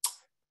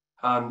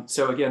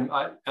 So again,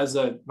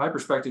 my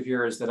perspective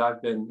here is that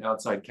I've been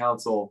outside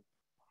counsel,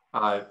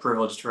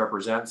 privileged to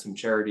represent some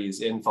charities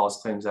in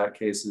False Claims Act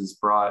cases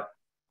brought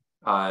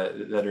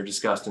that are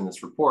discussed in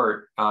this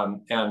report.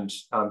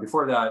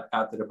 Before that,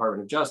 at the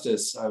Department of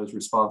Justice, I was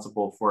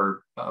responsible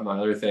for, among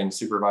other things,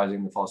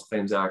 supervising the False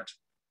Claims Act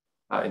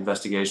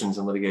investigations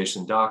and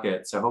litigation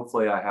docket. So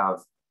hopefully I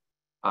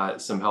have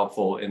some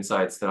helpful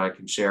insights that I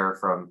can share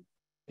from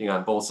being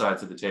on both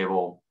sides of the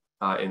table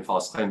in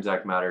False Claims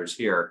Act matters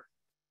here.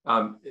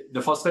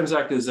 The False Claims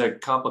Act is a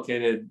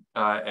complicated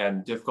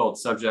and difficult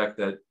subject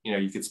that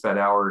you could spend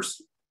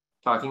hours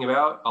talking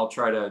about. I'll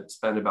try to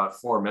spend about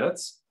 4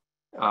 minutes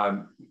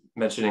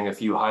mentioning a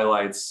few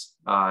highlights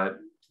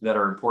that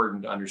are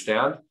important to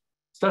understand,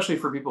 especially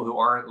for people who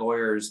aren't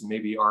lawyers,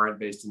 maybe aren't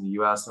based in the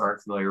US,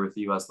 aren't familiar with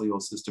the US legal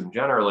system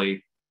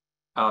generally.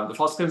 The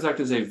False Claims Act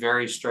is a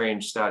very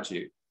strange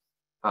statute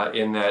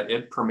in that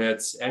it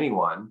permits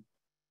anyone,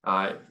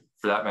 for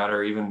that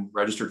matter, even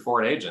registered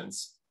foreign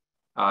agents,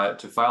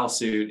 to file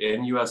suit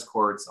in US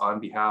courts on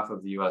behalf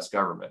of the US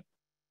government.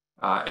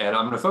 And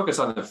I'm going to focus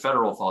on the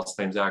federal False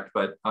Claims Act,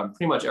 but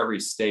pretty much every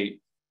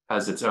state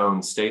has its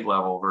own state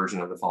level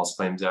version of the False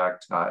Claims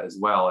Act as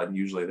well. And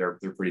usually they're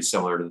pretty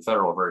similar to the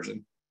federal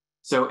version.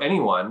 So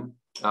anyone,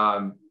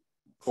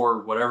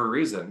 for whatever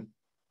reason,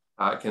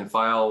 can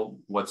file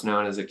what's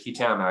known as a qui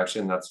tam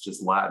action. That's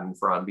just Latin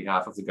for on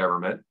behalf of the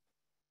government.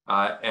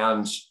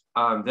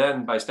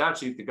 Then by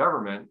statute, the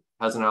government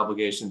has an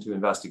obligation to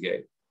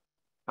investigate.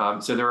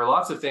 So there are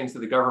lots of things that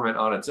the government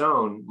on its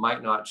own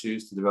might not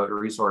choose to devote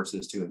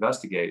resources to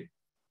investigate.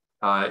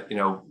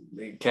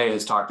 Kay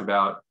has talked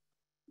about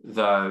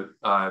the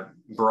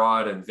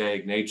broad and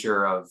vague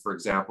nature of, for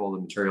example, the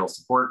material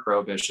support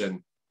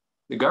prohibition.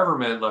 The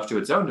government, left to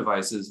its own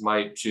devices,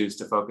 might choose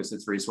to focus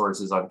its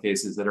resources on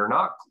cases that are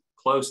not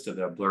close to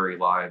the blurry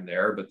line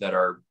there, but that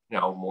are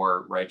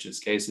more righteous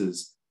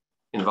cases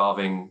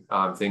involving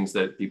things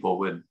that people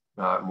would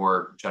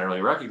more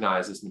generally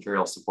recognize as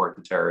material support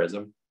to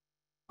terrorism.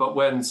 But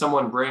when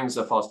someone brings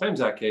a False Claims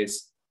Act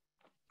case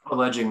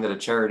alleging that a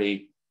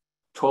charity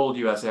told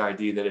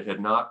USAID that it had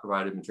not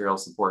provided material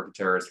support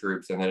to terrorist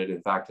groups and that it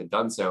in fact had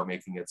done so,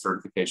 making its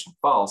certification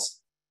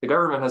false, the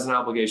government has an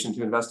obligation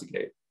to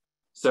investigate.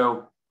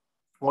 So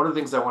one of the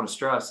things I want to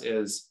stress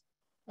is,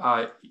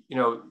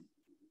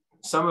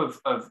 some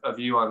of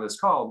you on this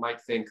call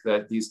might think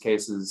that these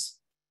cases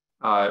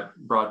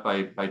brought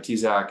by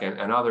TZAC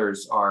and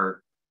others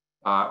are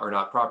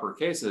not proper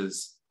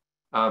cases.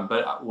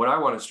 But what I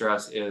want to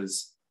stress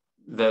is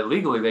that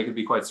legally they could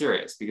be quite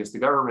serious, because the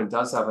government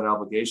does have an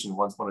obligation,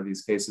 once one of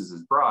these cases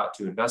is brought,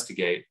 to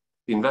investigate.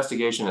 The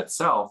investigation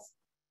itself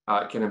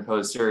can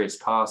impose serious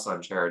costs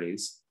on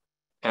charities.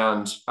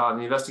 And the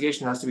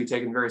investigation has to be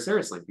taken very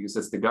seriously, because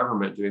it's the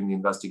government doing the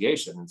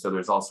investigation. And so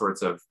there's all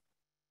sorts of,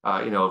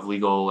 of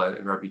legal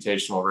and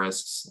reputational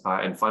risks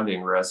and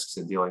funding risks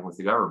in dealing with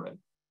the government.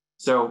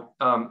 So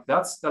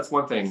that's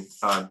one thing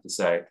to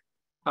say.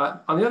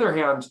 On the other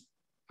hand,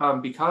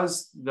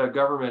 because the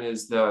government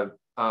is the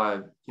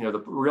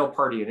real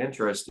party in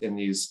interest in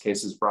these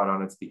cases brought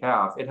on its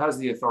behalf, it has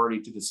the authority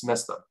to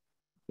dismiss them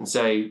and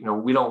say,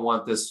 we don't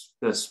want this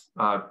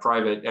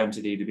private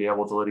entity to be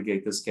able to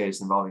litigate this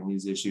case involving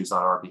these issues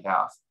on our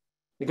behalf.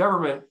 The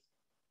government,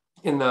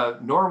 in the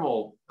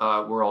normal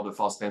world of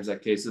False Claims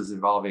Act cases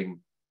involving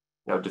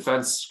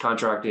defense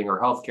contracting or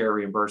healthcare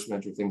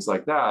reimbursement or things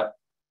like that,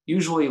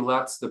 usually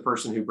lets the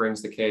person who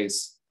brings the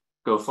case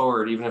go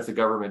forward, even if the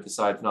government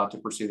decides not to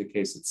pursue the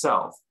case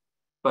itself.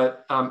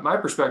 But my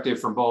perspective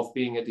from both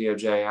being at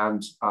DOJ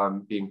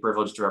and being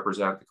privileged to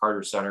represent the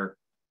Carter Center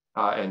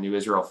and New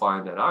Israel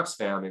Fund and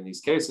Oxfam in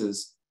these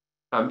cases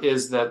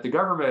is that the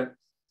government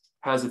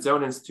has its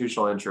own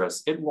institutional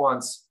interests. It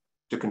wants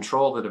to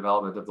control the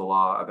development of the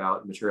law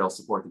about material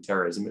support to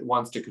terrorism. It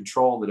wants to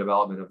control the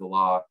development of the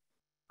law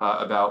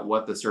about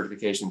what the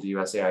certification to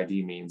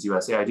USAID means.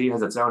 USAID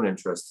has its own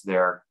interests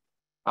there.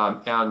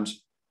 And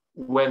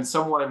when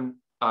someone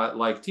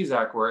like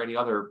TZAC or any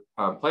other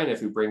plaintiff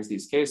who brings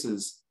these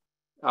cases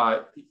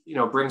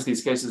brings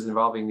these cases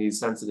involving these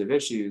sensitive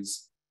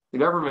issues, the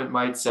government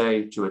might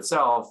say to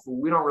itself,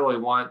 we don't really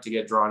want to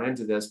get drawn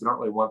into this. We don't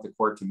really want the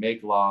court to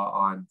make law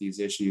on these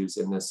issues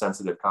in this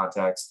sensitive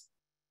context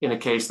in a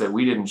case that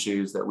we didn't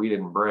choose, that we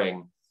didn't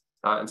bring.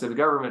 And so the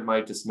government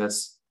might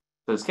dismiss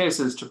those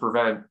cases to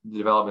prevent the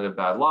development of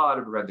bad law,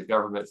 to prevent the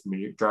government from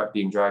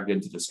being dragged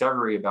into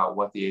discovery about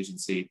what the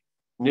agency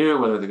knew,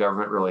 whether the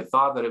government really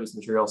thought that it was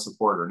material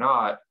support or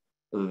not,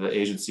 whether the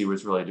agency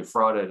was really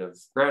defrauded of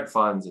grant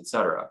funds, et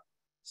cetera.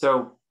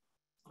 So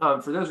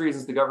for those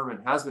reasons, the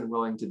government has been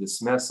willing to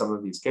dismiss some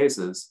of these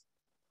cases.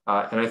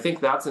 And I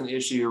think that's an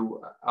issue,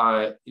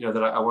 that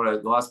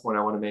the last point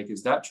I want to make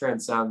is that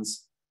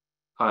transcends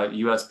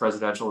US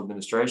presidential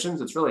administrations.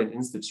 It's really an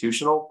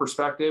institutional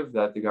perspective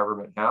that the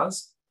government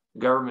has. The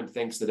government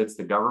thinks that it's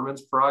the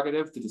government's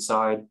prerogative to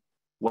decide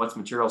what's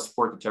material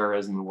support to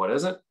terrorism and what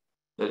isn't.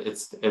 That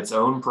it's its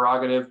own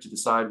prerogative to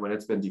decide when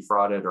it's been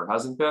defrauded or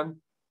hasn't been.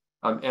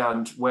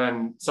 And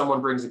when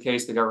someone brings a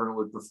case, the government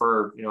would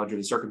prefer, under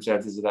the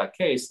circumstances of that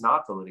case,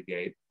 not to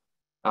litigate.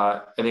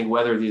 I think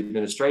whether the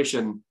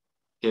administration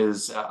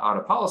is on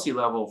a policy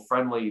level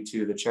friendly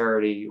to the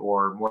charity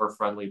or more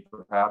friendly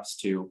perhaps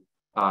to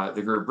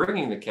the group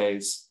bringing the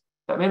case,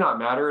 that may not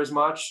matter as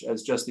much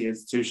as just the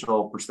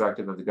institutional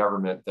perspective of the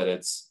government that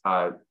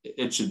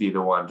it should be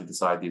the one to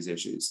decide these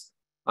issues.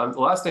 The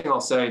last thing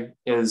I'll say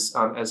is,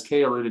 as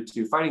Kay alluded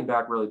to, fighting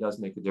back really does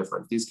make a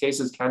difference. These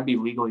cases can be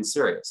legally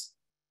serious.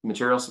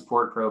 Material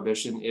support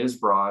prohibition is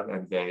broad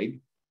and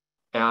vague.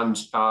 And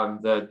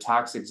the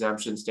tax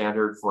exemption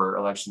standard for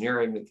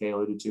electioneering that Kay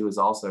alluded to is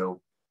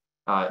also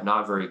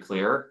not very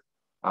clear.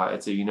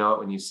 It's a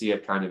when you see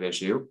it kind of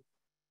issue.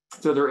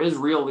 So there is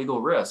real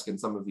legal risk in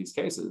some of these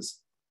cases.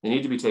 They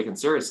need to be taken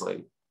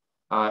seriously.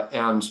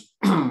 And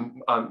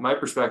my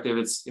perspective,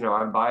 it's,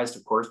 I'm biased,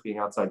 of course, being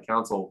outside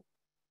counsel,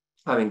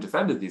 having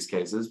defended these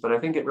cases, but I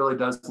think it really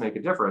does make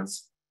a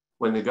difference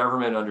when the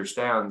government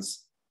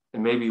understands,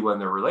 and maybe when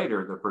the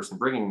relator, the person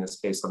bringing this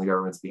case on the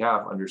government's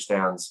behalf,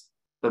 understands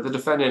that the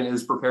defendant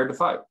is prepared to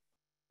fight.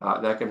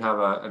 That can have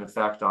an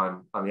effect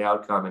on the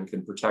outcome and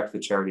can protect the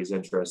charity's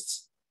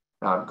interests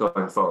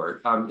going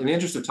forward. In the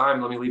interest of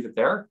time, let me leave it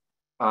there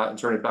and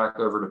turn it back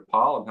over to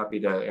Paul. I'm happy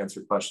to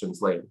answer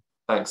questions later.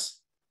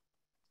 Thanks.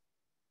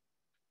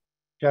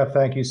 Jeff,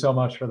 thank you so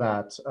much for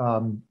that.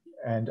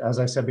 And as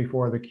I said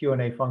before, the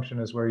Q&A function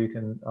is where you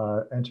can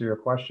enter your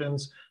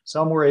questions.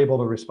 Some we're able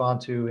to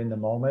respond to in the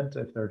moment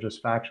if they're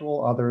just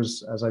factual.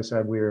 Others, as I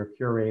said, we're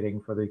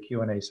curating for the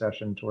Q&A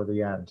session toward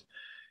the end.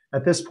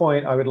 At this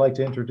point, I would like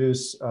to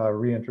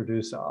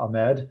reintroduce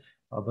Ahmed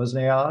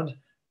Busnayad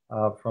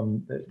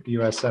from the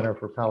U.S. Center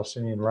for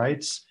Palestinian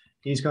Rights.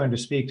 He's going to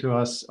speak to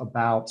us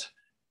about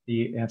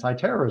the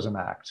Anti-Terrorism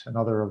Act,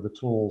 another of the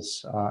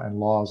tools and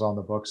laws on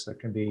the books that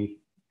can be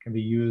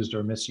used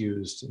or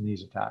misused in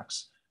these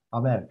attacks.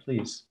 Ahmed,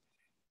 please.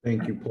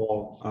 Thank you,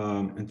 Paul.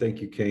 And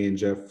thank you, Kay and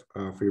Jeff,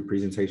 for your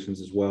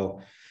presentations as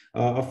well.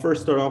 I'll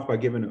first start off by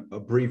giving a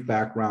brief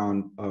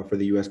background for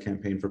the U.S.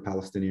 Campaign for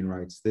Palestinian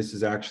Rights. This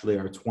is actually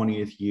our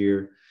 20th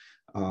year.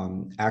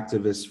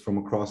 Activists from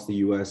across the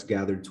U.S.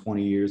 gathered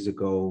 20 years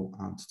ago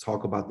to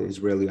talk about the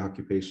Israeli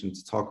occupation,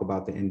 to talk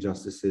about the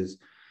injustices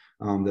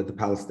that the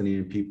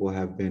Palestinian people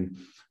have been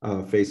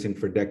facing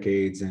for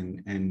decades.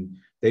 And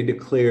they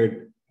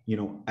declared,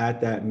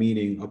 at that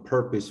meeting, a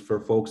purpose for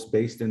folks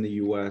based in the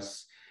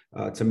U.S.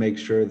 To make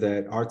sure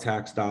that our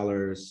tax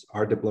dollars,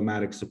 our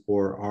diplomatic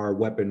support, our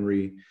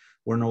weaponry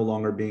were no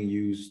longer being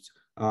used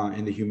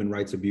in the human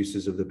rights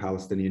abuses of the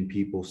Palestinian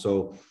people.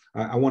 So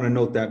I want to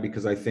note that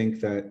because I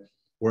think that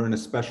we're in a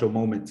special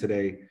moment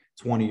today,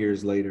 20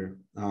 years later,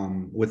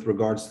 with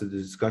regards to the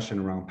discussion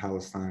around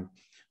Palestine.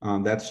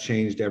 That's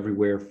changed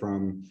everywhere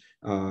from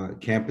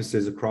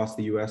campuses across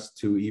the U.S.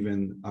 to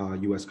even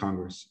U.S.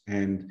 Congress.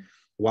 And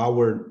while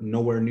we're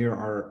nowhere near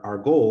our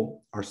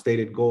goal, our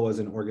stated goal as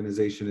an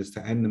organization is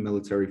to end the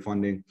military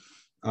funding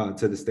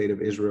to the state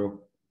of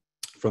Israel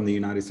from the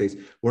United States.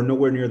 We're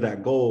nowhere near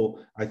that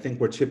goal. I think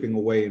we're chipping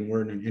away, and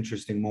we're in an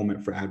interesting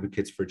moment for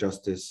advocates for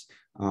justice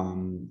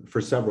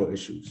for several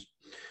issues.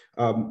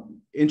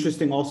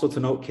 Interesting also to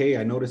note, Kay,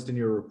 I noticed in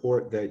your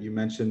report that you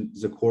mentioned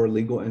Zakor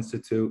Legal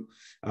Institute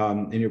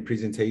in your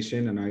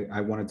presentation, and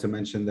I wanted to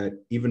mention that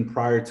even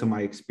prior to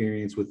my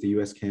experience with the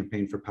U.S.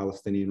 Campaign for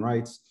Palestinian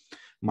Rights,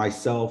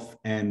 myself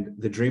and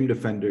the Dream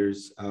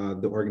Defenders,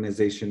 the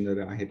organization that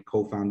I had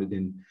co-founded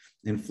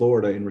in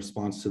Florida in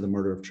response to the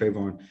murder of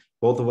Trayvon,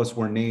 both of us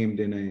were named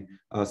in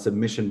a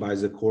submission by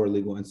Zakor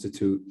Legal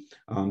Institute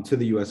to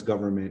the U.S.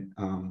 government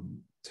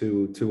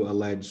to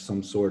allege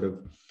some sort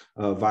of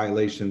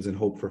violations and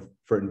hope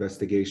for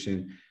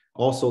investigation.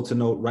 Also to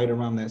note, right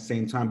around that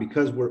same time,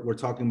 because we're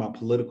talking about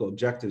political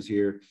objectives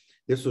here,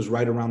 this was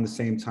right around the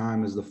same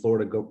time as the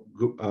Florida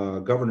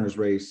governor's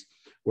race,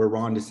 where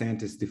Ron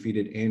DeSantis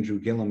defeated Andrew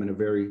Gillum in a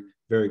very,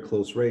 very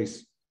close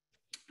race.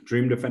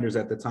 Dream Defenders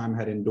at the time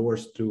had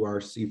endorsed through our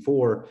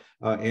C4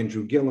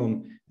 Andrew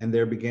Gillum, and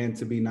there began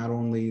to be not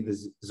only the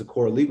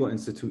Zakor Legal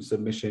Institute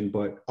submission,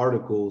 but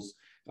articles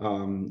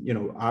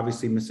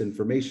obviously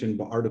misinformation,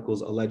 but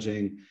articles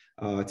alleging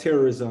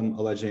terrorism,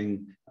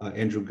 alleging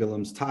Andrew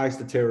Gilliam's ties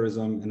to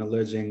terrorism, and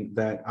alleging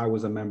that I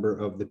was a member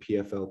of the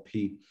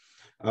PFLP.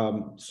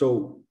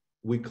 So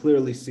we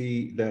clearly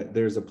see that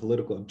there's a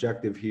political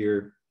objective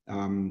here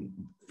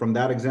from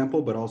that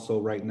example, but also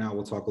right now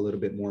we'll talk a little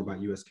bit more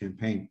about U.S.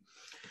 campaign.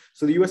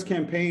 So the U.S.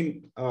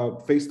 campaign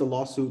faced a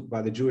lawsuit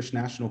by the Jewish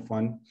National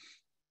Fund,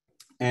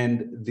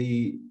 and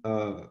the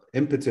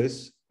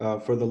impetus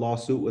for the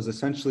lawsuit was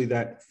essentially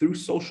that through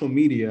social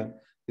media,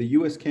 the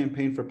U.S.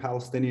 campaign for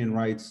Palestinian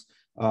rights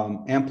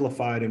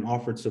amplified and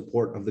offered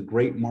support of the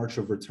Great March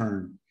of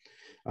Return.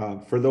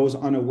 For those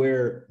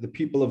unaware, the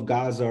people of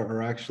Gaza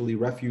are actually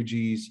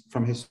refugees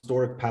from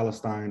historic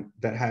Palestine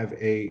that have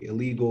an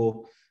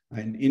illegal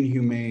and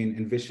inhumane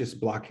and vicious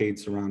blockade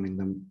surrounding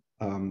them,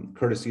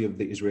 courtesy of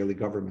the Israeli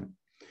government.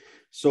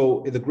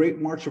 So the Great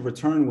March of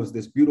Return was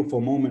this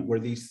beautiful moment where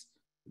these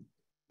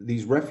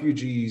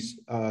refugees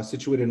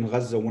situated in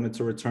Gaza wanted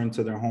to return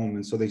to their home.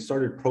 And so they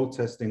started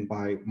protesting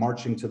by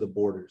marching to the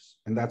borders.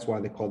 And that's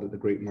why they called it the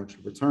Great March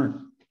of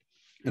Return.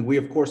 And we,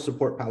 of course,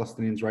 support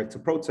Palestinians' right to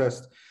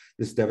protest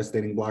this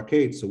devastating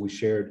blockade. So we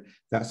shared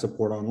that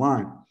support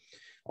online.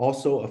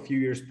 Also, a few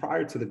years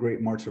prior to the Great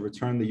March of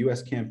Return, the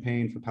U.S.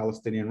 Campaign for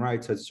Palestinian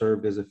Rights had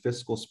served as a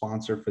fiscal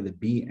sponsor for the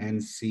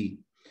BNC.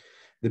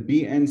 The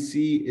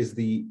BNC is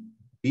the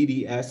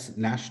BDS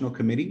National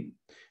Committee.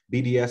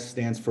 BDS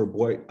stands for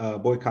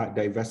Boycott,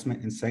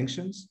 Divestment, and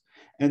Sanctions.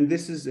 And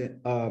this is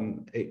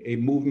a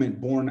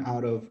movement born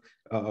out of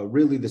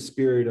really the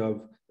spirit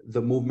of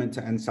the movement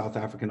to end South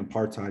African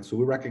apartheid. So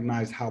we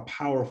recognize how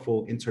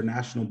powerful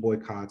international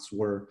boycotts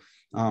were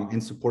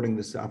in supporting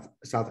the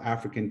South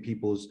African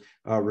people's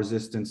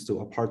resistance to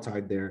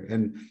apartheid there.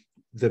 And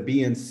the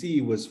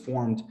BNC was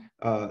formed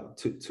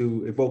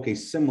to evoke a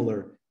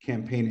similar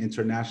campaign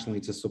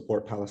internationally to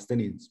support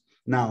Palestinians.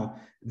 Now,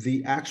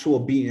 the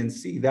actual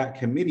BNC, that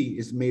committee,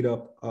 is made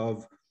up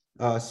of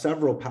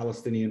several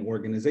Palestinian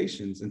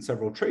organizations and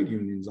several trade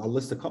unions. I'll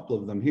list a couple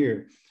of them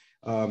here.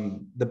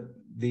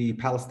 The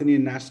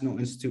Palestinian National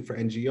Institute for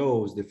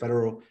NGOs,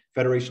 the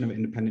Federation of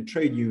Independent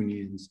Trade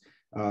Unions,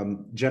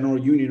 General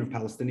Union of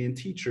Palestinian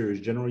Teachers,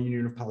 General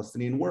Union of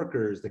Palestinian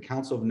Workers, the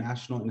Council of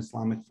National and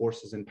Islamic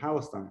Forces in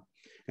Palestine.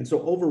 And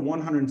so over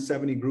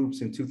 170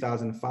 groups in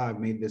 2005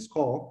 made this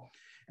call.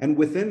 And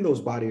within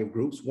those body of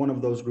groups, one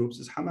of those groups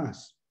is Hamas.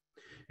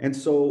 And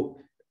so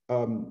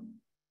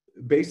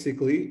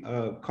basically,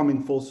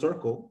 coming full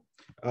circle,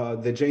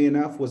 the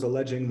JNF was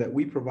alleging that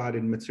we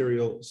provided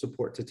material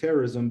support to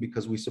terrorism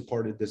because we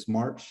supported this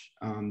march,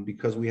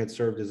 because we had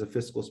served as a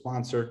fiscal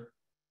sponsor.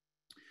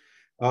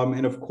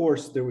 And of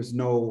course, there was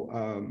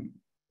no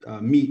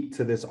meat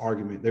to this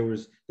argument. There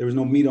was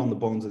no meat on the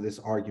bones of this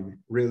argument.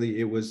 Really,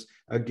 it was,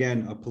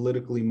 again, a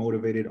politically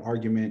motivated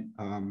argument,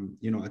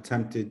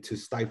 attempted to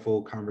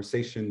stifle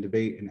conversation,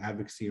 debate, and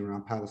advocacy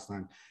around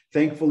Palestine.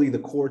 Thankfully, the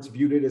courts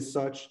viewed it as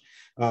such.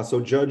 So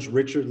Judge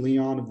Richard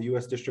Leon of the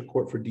U.S. District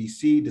Court for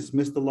D.C.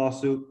 dismissed the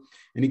lawsuit,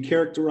 and he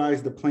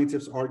characterized the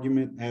plaintiff's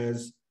argument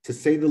as, to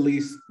say the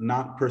least,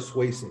 not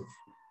persuasive.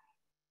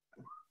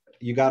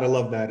 You got to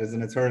love that as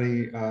an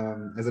attorney,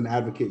 as an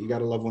advocate. You got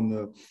to love when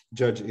the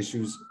judge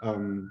issues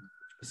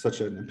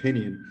such an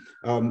opinion.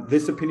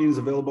 This opinion is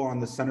available on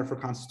the Center for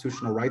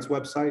Constitutional Rights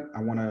website.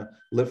 I want to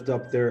lift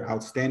up their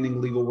outstanding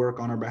legal work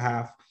on our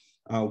behalf.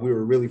 We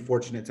were really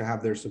fortunate to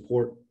have their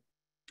support.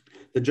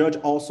 The judge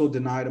also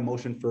denied a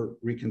motion for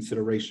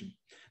reconsideration.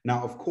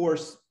 Now, of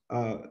course,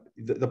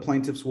 the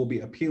plaintiffs will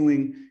be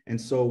appealing,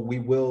 and so we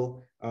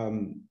will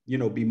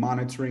be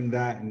monitoring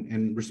that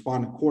and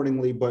respond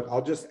accordingly. But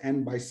I'll just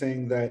end by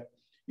saying that,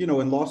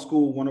 in law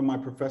school, one of my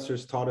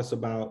professors taught us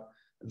about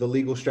the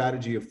legal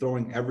strategy of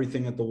throwing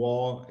everything at the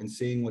wall and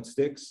seeing what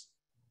sticks.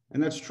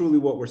 And that's truly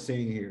what we're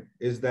seeing here,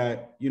 is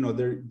that,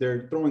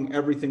 they're throwing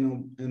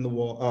everything in the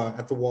wall,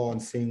 at the wall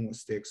and seeing what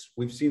sticks.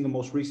 We've seen the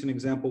most recent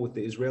example with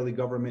the Israeli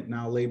government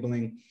now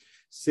labeling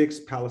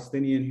 6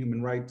 Palestinian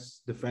human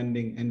rights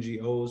defending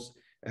NGOs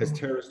as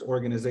terrorist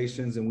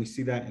organizations. And we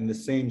see that in the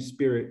same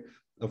spirit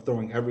of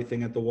throwing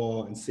everything at the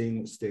wall and seeing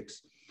what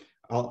sticks.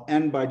 I'll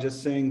end by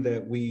just saying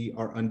that we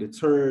are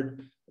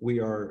undeterred, we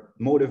are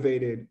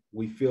motivated,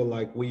 we feel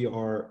like we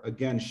are,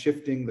 again,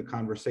 shifting the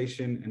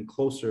conversation and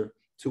closer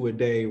to a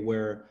day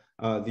where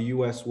the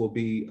US will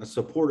be a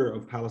supporter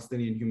of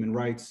Palestinian human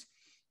rights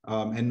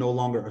and no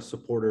longer a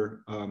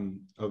supporter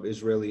of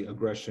Israeli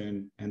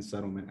aggression and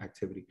settlement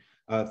activity.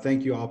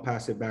 Thank you. I'll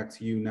pass it back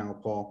to you now,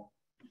 Paul.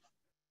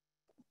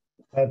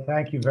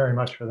 Thank you very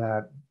much for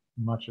that.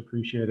 Much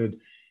appreciated.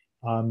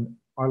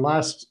 Our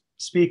last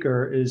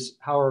speaker is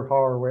Howard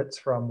Horowitz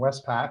from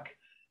Westpac,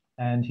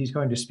 and he's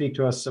going to speak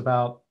to us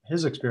about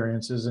his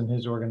experiences and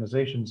his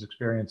organization's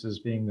experiences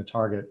being the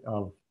target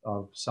of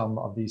some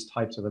of these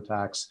types of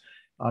attacks.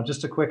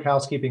 Just a quick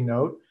housekeeping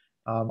note.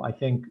 I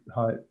think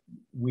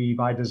we,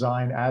 by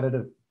design,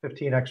 added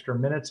 15 extra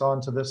minutes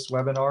onto this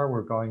webinar.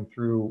 We're going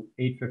through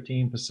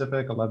 8:15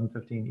 Pacific,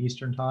 11:15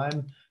 Eastern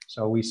time.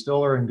 So we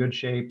still are in good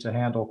shape to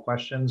handle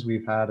questions.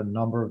 We've had a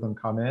number of them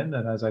come in.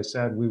 And as I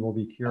said, we will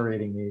be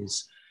curating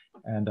these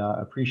and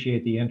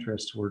appreciate the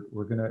interest.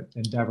 We're going to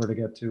endeavor to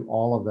get to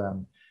all of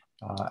them.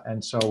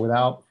 And so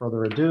without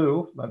further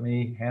ado, let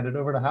me hand it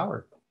over to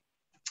Howard.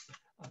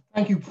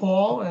 Thank you,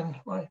 Paul, and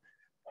my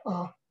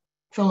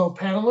fellow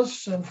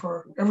panelists, and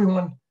for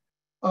everyone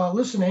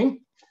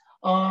listening.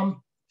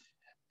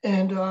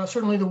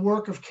 Certainly the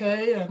work of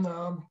Kay and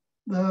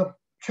the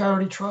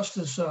Charity Trust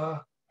is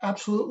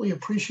absolutely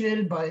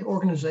appreciated by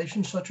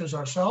organizations such as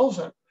ourselves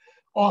that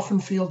often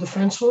feel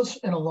defenseless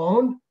and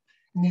alone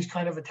in these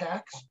kind of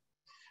attacks.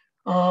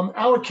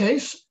 Our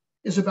case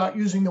is about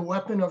using the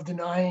weapon of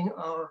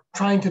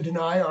trying to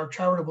deny our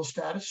charitable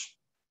status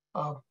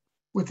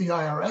with the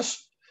IRS.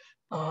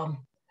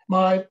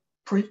 My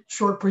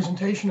short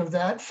presentation of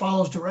that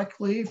follows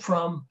directly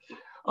from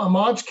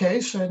Ahmad's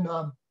case and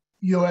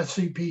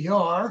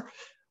USCPR.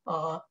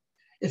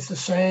 It's the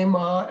same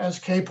as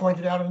Kay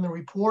pointed out in the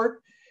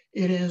report.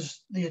 It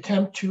is the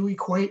attempt to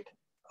equate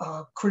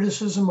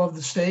criticism of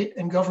the state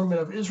and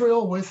government of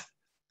Israel with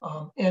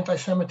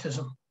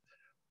anti-Semitism.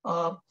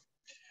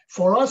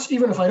 For us,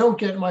 even if I don't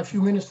get in my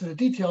few minutes to the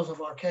details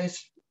of our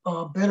case,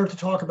 better to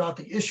talk about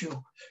the issue.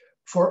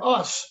 For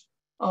us,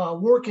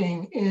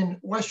 working in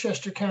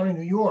Westchester County,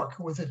 New York,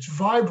 with its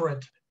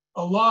vibrant,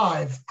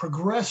 alive,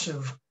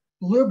 progressive,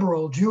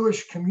 liberal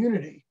Jewish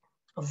community,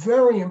 a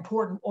very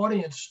important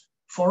audience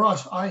for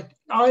us. I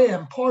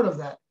am part of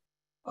that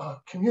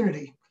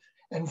community.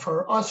 And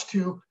for us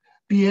to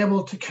be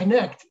able to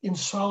connect in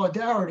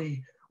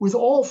solidarity with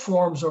all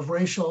forms of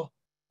racial,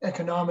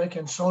 economic,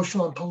 and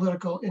social and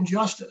political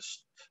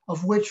injustice,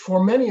 of which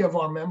for many of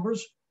our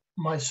members,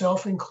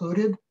 myself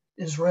included,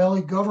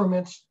 Israeli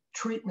government's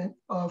treatment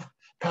of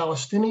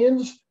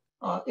Palestinians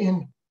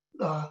in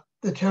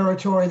the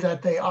territory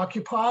that they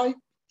occupy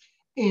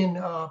in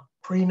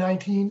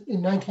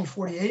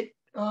 1948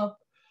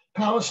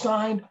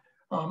 Palestine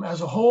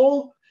as a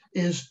whole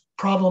is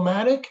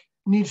problematic,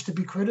 needs to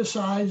be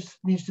criticized,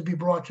 needs to be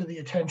brought to the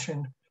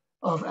attention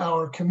of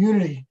our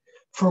community.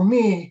 For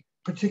me,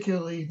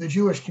 particularly the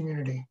Jewish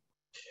community.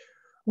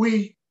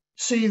 We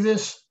see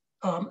this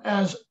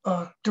as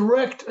a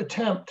direct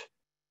attempt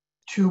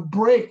to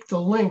break the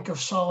link of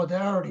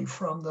solidarity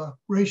from the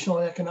racial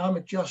and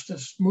economic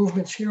justice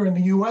movements here in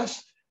the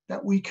US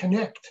that we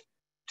connect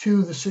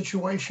to the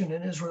situation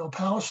in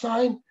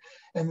Israel-Palestine.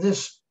 And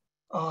this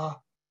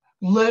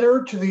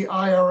letter to the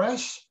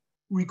IRS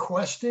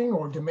requesting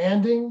or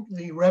demanding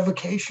the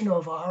revocation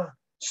of our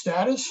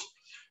status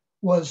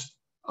was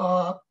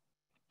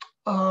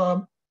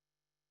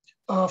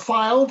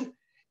filed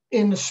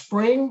in the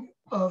spring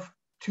of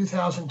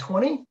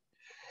 2020.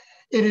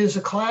 It is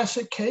a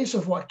classic case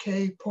of what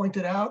Kay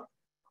pointed out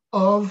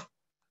of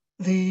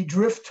the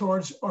drift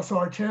towards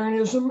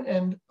authoritarianism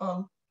and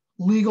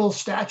legal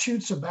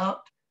statutes about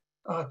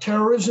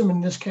terrorism,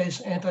 in this case,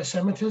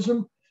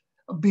 anti-Semitism,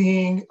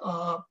 being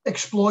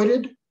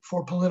exploited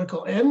for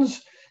political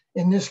ends.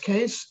 In this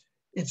case,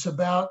 it's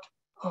about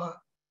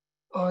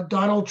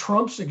Donald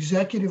Trump's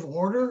executive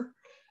order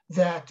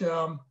that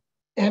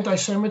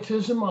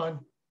anti-Semitism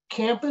on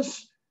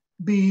campus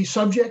be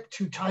subject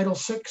to Title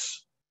VI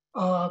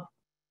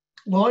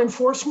law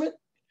enforcement,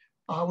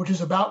 which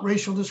is about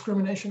racial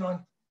discrimination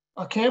on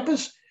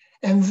campus,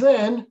 and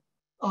then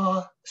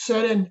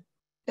said,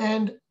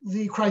 and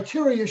the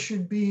criteria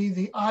should be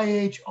the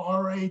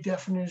IHRA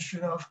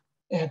definition of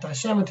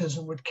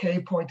anti-Semitism, which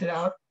Kay pointed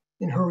out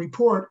in her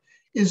report,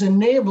 is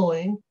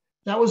enabling.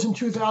 That was in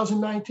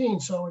 2019.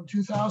 So in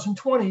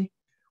 2020,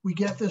 we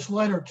get this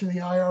letter to the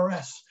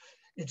IRS.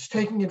 It's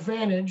taking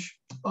advantage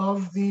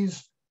of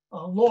these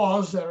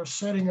laws that are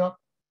setting up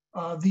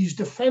these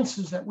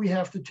defenses that we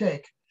have to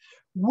take.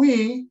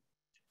 We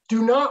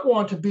do not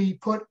want to be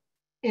put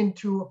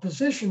into a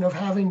position of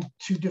having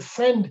to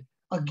defend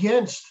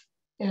against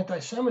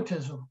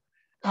anti-Semitism.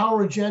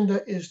 Our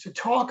agenda is to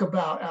talk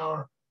about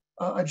our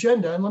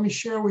agenda. And let me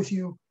share with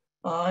you,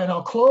 and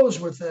I'll close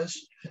with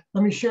this,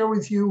 let me share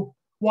with you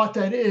what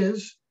that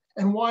is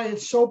and why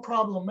it's so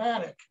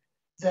problematic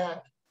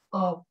that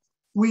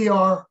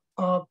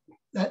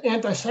that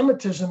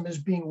anti-Semitism is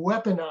being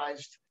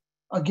weaponized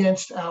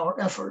against our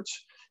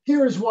efforts.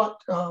 Here is what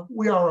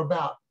we are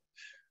about.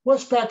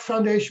 Westpac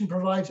Foundation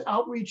provides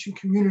outreach and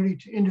community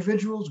to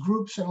individuals,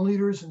 groups, and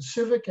leaders in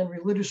civic and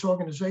religious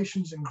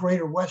organizations in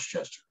Greater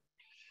Westchester.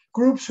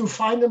 Groups who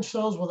find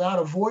themselves without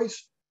a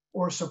voice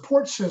or a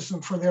support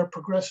system for their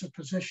progressive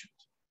positions.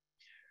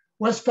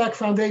 Westpac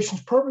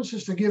Foundation's purpose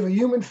is to give a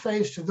human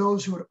face to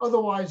those who would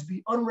otherwise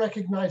be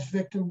unrecognized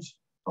victims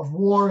of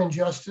war,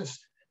 injustice,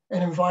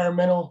 and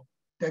environmental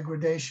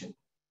degradation.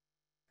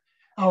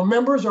 Our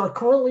members are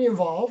currently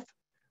involved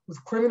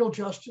with criminal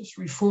justice,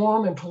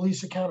 reform and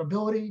police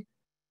accountability,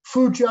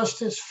 food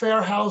justice,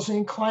 fair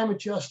housing, climate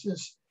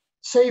justice,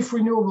 safe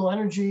renewable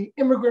energy,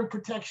 immigrant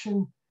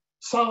protection,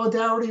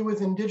 solidarity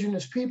with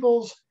indigenous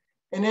peoples,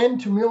 an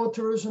end to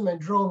militarism and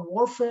drone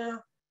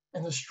warfare,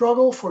 and the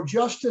struggle for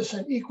justice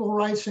and equal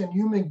rights and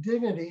human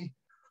dignity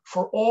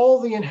for all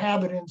the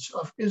inhabitants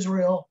of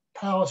Israel,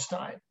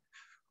 Palestine.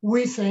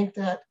 We think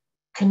that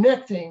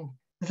connecting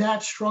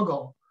that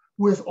struggle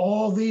with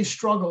all these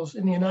struggles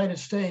in the United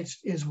States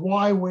is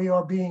why we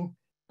are being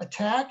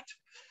attacked.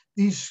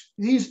 These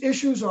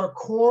issues are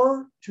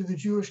core to the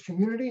Jewish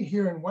community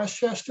here in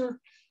Westchester,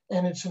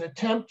 and it's an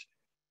attempt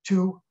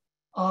to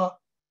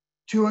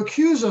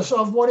accuse us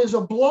of what is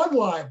a blood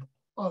libel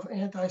of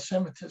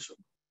anti-Semitism.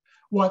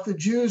 What the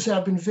Jews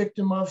have been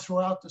victim of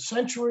throughout the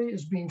century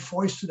is being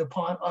foisted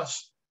upon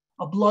us,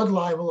 a blood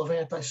libel of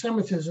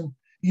anti-Semitism,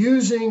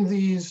 using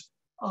these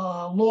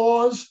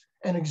laws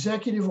and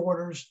executive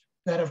orders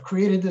that have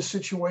created this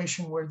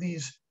situation where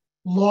these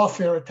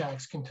lawfare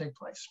attacks can take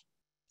place.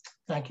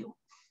 Thank you.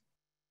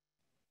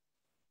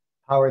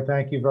 Howard,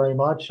 thank you very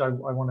much. I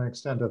want to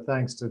extend a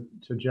thanks to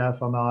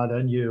Jeff, Ahmad,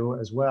 and you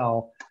as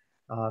well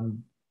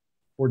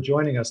for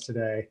joining us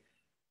today.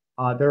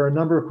 There are a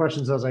number of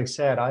questions, as I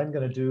said. I'm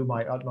going to do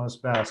my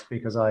utmost best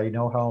because I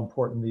know how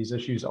important these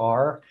issues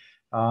are.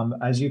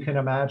 As you can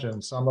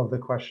imagine, some of the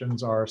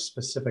questions are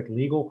specific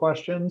legal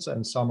questions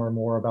and some are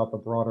more about the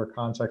broader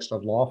context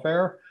of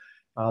lawfare.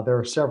 There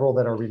are several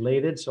that are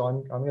related, so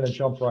I'm going to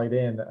jump right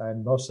in,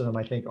 and most of them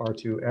I think are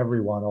to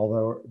everyone,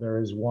 although there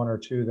is one or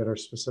two that are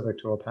specific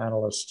to a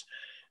panelist.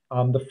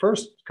 The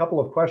first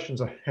couple of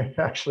questions are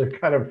actually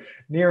kind of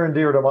near and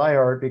dear to my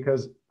heart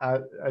because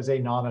as a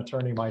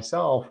non-attorney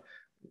myself,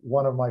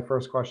 one of my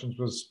first questions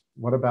was,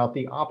 what about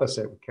the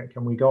opposite?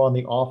 Can we go on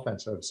the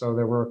offensive? So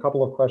there were a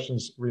couple of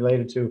questions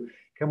related to,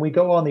 can we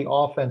go on the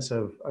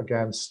offensive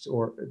against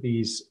or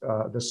these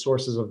the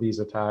sources of these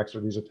attacks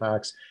or these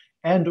attacks,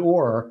 and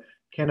or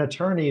can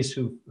attorneys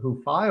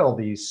who file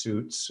these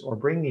suits or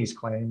bring these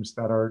claims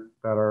that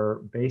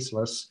are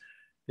baseless,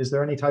 is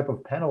there any type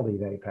of penalty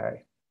they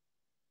pay?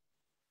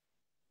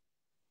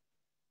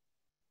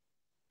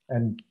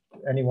 And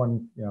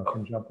anyone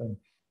can jump in.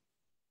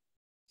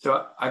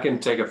 So I can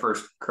take a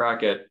first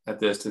crack at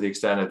this to the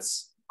extent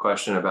it's a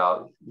question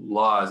about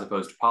law as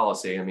opposed to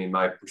policy. I mean,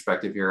 my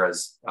perspective here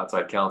as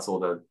outside counsel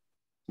to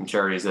some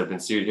charities that have been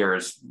sued here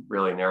is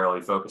really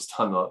narrowly focused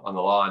on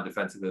the law and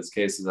defense of those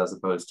cases, as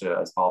opposed to,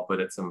 as Paul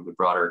put it, some of the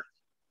broader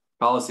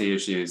policy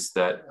issues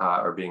that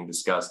are being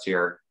discussed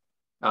here.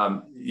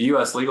 The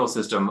U.S. legal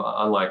system,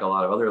 unlike a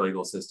lot of other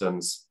legal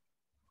systems,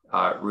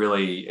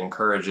 really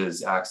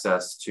encourages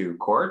access to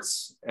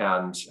courts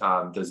and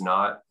does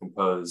not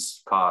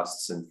impose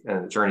costs and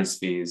attorney's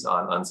fees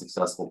on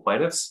unsuccessful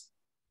plaintiffs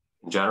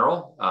in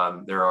general.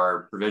 There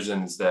are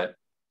provisions that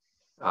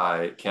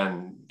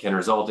can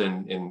result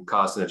in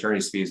costs and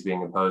attorney's fees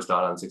being imposed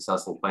on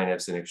unsuccessful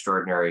plaintiffs in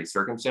extraordinary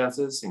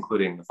circumstances,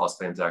 including the False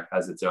Claims Act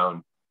has its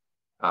own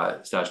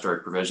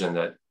statutory provision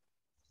that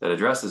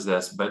addresses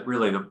this. But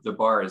really, the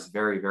bar is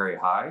very, very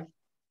high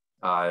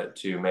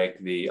to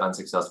make the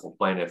unsuccessful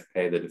plaintiff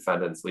pay the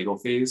defendant's legal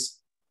fees.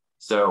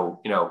 So,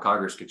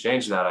 Congress could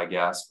change that, I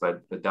guess,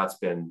 but that's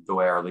been the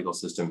way our legal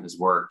system has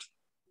worked,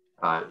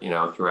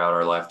 throughout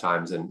our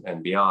lifetimes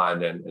and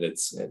beyond. And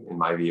it's, in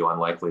my view,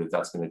 unlikely that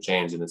that's going to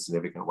change in a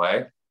significant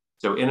way.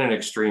 So in an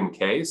extreme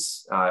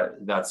case,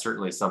 that's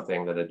certainly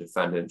something that a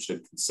defendant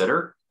should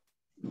consider.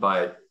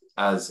 But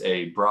as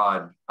a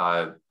broad,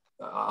 on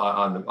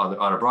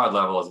a broad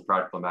level, as a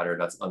practical matter,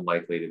 that's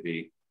unlikely to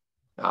be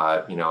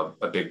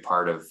a big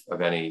part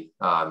of any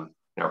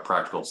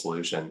practical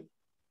solution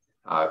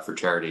for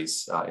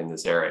charities in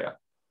this area.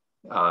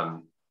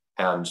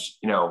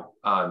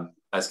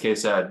 As Kay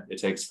said, it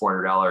takes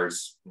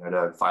 $400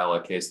 to file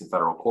a case in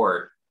federal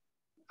court.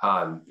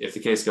 If the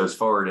case goes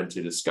forward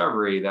into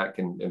discovery, that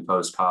can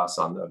impose costs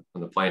on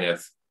the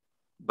plaintiff.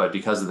 But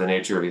because of the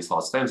nature of these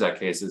False Claims Act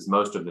cases,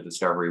 most of the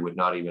discovery would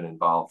not even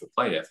involve the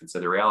plaintiff. And so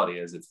the reality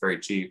is it's very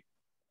cheap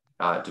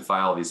to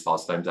file these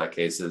False Claims Act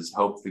cases,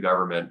 hope the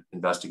government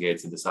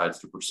investigates and decides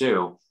to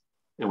pursue,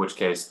 in which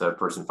case the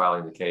person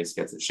filing the case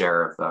gets a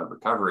share of the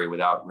recovery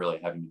without really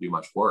having to do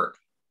much work.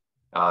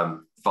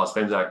 The False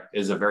Claims Act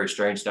is a very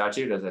strange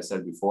statute, as I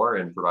said before,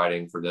 in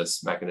providing for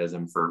this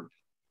mechanism for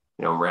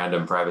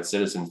random private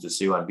citizens to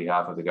sue on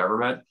behalf of the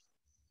government.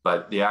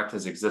 But the act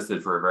has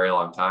existed for a very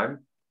long time.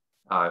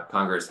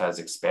 Congress has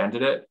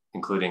expanded it,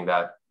 including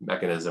that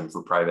mechanism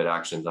for private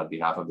actions on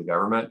behalf of the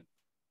government,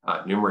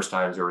 numerous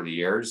times over the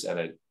years. And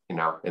it,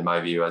 in my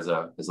view, as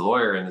a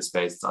lawyer in this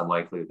space, it's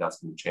unlikely that that's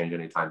going to change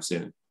anytime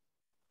soon.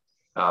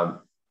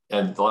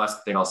 And the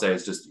last thing I'll say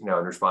is just, in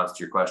response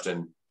to your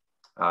question,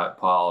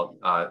 Paul,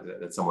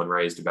 that someone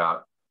raised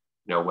about,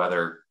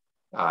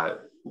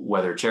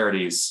 whether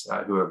charities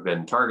who have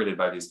been targeted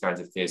by these kinds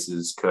of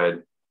cases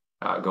could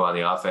go on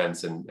the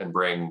offense and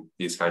bring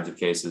these kinds of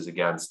cases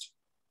against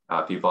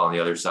people on the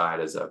other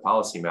side as a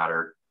policy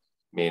matter.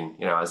 I mean,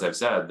 as I've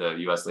said, the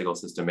U.S. legal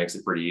system makes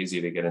it pretty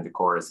easy to get into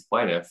court as a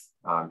plaintiff,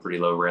 pretty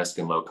low risk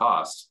and low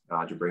cost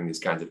to bring these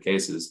kinds of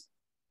cases.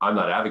 I'm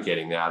not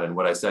advocating that. And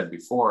what I said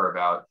before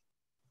about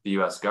the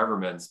U.S.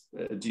 government's,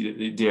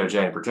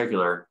 DOJ in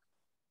particular,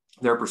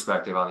 their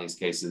perspective on these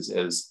cases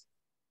is,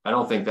 I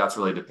don't think that's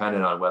really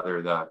dependent on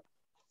whether the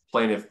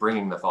plaintiff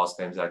bringing the False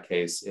Claims Act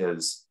case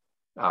is,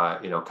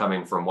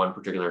 coming from one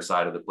particular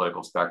side of the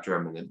political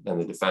spectrum and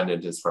the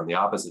defendant is from the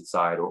opposite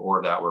side,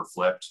 or that we're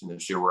flipped and the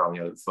shoe were on the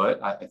other foot.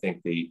 I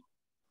think the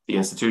the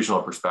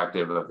institutional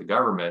perspective of the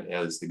government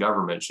is the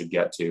government should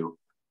get to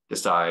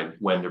decide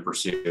when to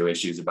pursue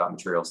issues about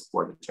material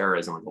support to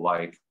terrorism or the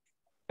like,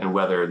 and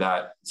whether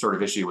that sort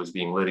of issue was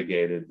being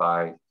litigated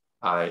by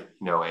a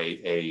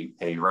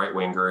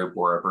right-wing group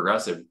or a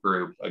progressive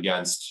group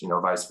against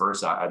vice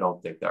versa. I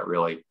don't think that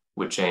really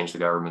would change the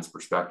government's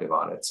perspective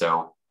on it.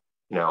 So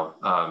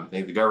I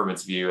think the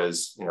government's view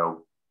is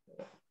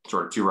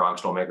sort of two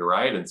wrongs don't make a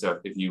right. And so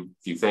if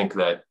you think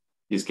that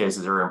these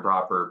cases are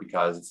improper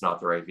because it's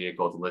not the right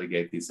vehicle to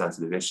litigate these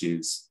sensitive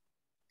issues,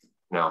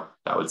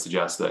 that would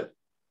suggest that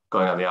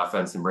going on the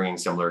offense and bringing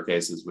similar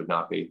cases would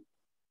not be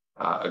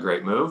a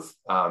great move.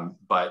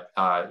 But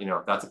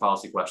that's a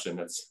policy question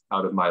that's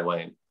out of my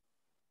lane.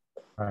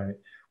 All right.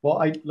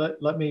 Well,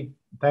 let me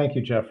thank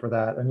you, Jeff, for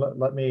that. And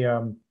let me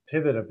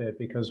pivot a bit,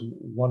 because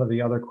one of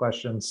the other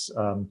questions,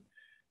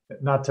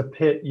 not to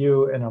pit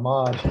you and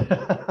Ahmad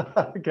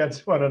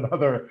against one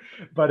another,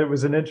 but it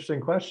was an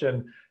interesting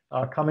question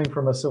coming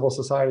from a civil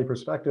society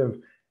perspective.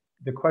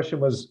 The question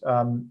was,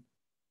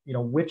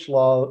 which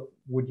law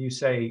would you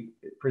say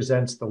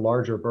presents the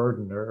larger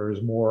burden or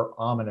is more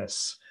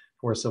ominous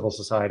for civil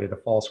society, the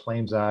False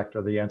Claims Act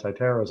or the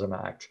Anti-Terrorism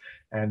Act?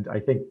 And I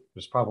think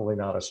there's probably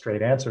not a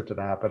straight answer to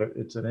that, but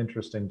it's an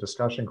interesting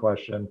discussion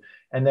question.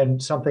 And then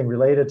something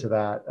related to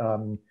that,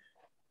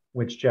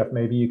 which Jeff,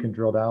 maybe you can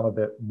drill down a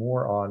bit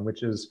more on,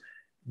 which is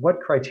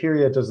what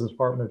criteria does the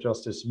Department of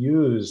Justice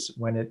use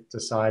when it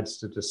decides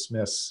to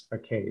dismiss a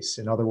case?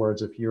 In other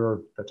words, if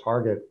you're the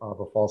target of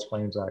a False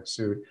Claims Act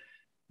suit,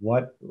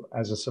 what,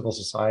 as a civil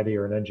society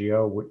or an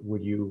NGO,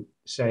 would you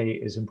say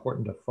is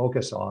important to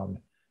focus on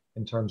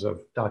in terms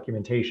of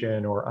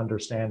documentation or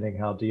understanding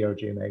how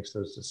DOJ makes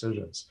those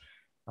decisions?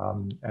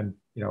 And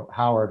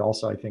Howard,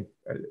 also, I think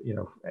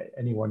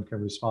anyone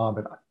can respond,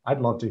 but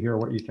I'd love to hear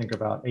what you think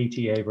about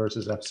ATA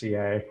versus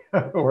FCA,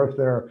 or if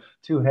they're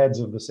two heads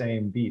of the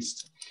same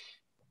beast.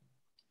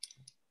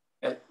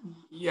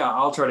 Yeah,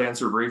 I'll try to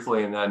answer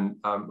briefly, and then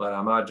let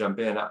Ahmad jump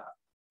in.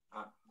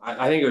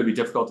 I think it would be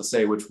difficult to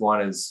say which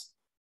one is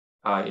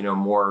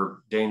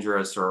more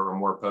dangerous or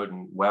more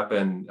potent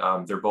weapon.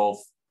 They're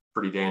both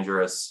pretty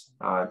dangerous,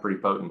 pretty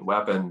potent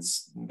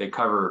weapons. They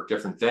cover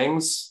different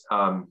things.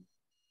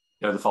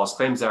 The False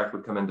Claims Act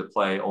would come into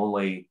play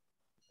only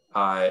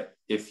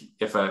if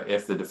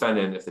the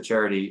defendant, if the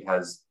charity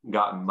has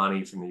gotten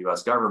money from the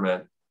U.S.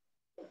 government,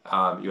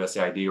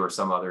 USAID or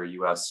some other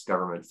U.S.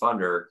 government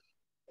funder.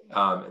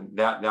 And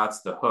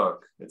that's the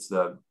hook. It's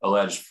the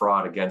alleged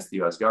fraud against the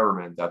U.S.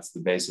 government. That's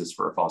the basis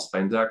for a False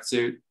Claims Act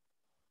suit.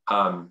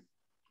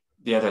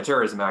 The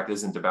Anti-Terrorism Act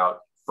isn't about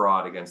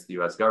fraud against the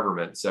U.S.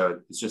 government. So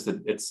it's just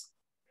that it's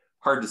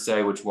hard to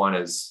say which one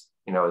is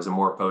a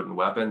more potent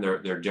weapon.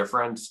 They're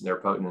different. They're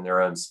potent in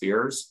their own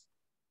spheres.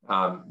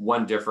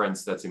 One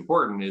difference that's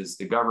important is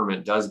the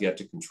government does get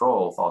to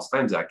control False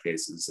Claims Act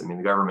cases. I mean,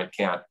 the government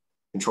can't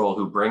control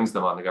who brings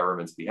them on the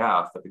government's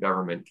behalf, but the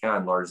government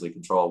can largely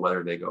control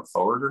whether they go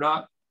forward or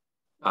not.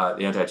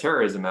 The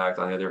Anti-Terrorism Act,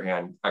 on the other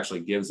hand,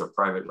 actually gives a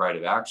private right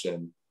of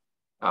action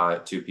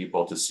to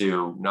people to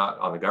sue, not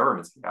on the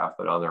government's behalf,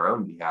 but on their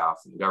own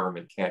behalf. And the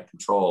government can't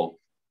control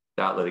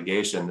that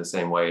litigation the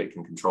same way it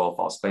can control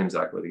False Claims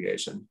Act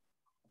litigation.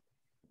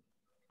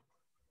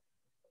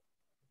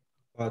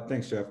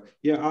 Thanks, Jeff.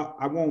 Yeah,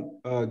 I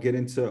won't get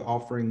into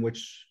offering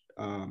which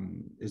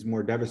is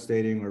more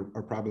devastating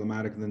or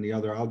problematic than the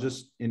other. I'll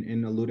just,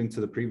 in alluding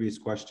to the previous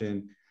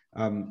question,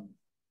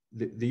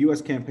 the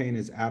U.S. campaign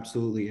is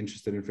absolutely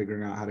interested in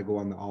figuring out how to go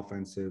on the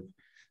offensive.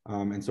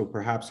 And so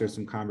perhaps there's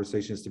some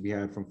conversations to be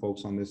had from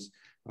folks on this,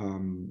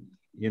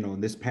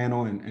 in this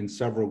panel and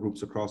several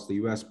groups across the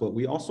U.S. But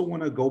we also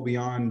want to go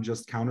beyond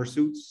just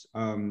countersuits.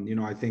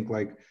 I think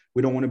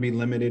we don't want to be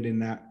limited in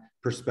that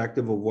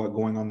perspective of what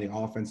going on the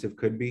offensive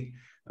could be.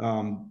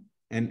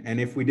 And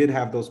if we did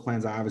have those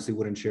plans, I obviously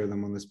wouldn't share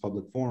them on this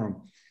public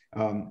forum.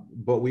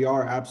 But we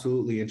are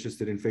absolutely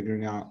interested in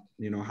figuring out,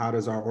 how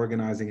does our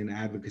organizing and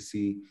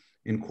advocacy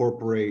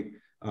incorporate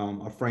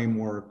a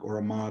framework or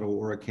a model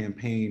or a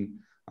campaign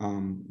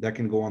that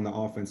can go on the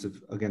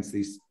offensive against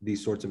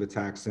these sorts of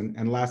attacks.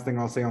 And last thing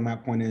I'll say on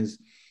that point is,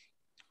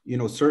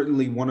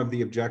 certainly one of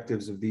the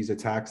objectives of these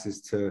attacks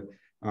is to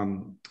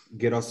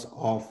get us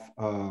off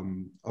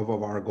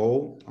of our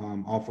goal,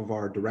 off of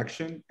our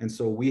direction. And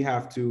so we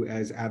have to,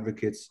 as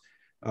advocates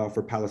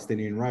for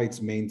Palestinian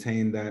rights,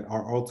 maintain that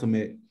our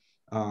ultimate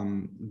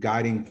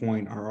guiding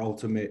point, our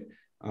ultimate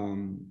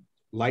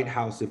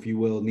lighthouse, if you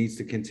will, needs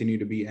to continue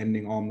to be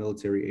ending all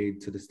military aid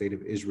to the state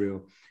of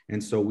Israel.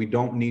 And so we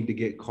don't need to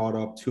get caught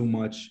up too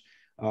much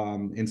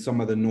in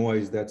some of the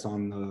noise that's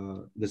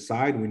on the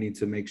side. We need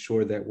to make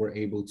sure that we're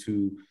able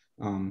to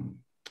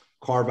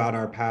carve out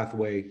our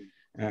pathway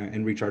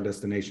and reach our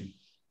destination.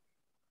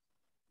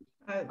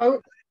 I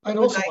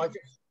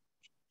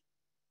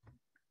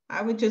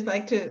would just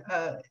like to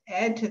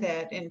add to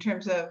that in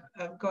terms of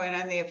going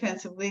on the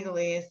offensive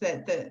legally, is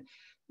that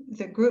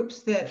the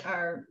groups that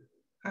are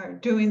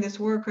doing this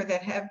work or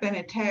that have been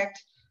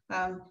attacked,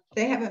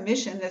 they have a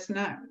mission that's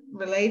not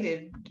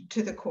related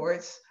to the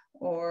courts,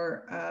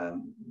 or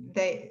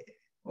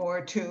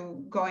or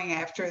to going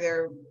after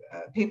their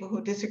people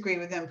who disagree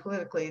with them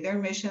politically. Their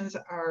missions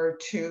are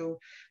to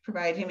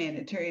provide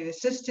humanitarian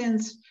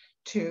assistance,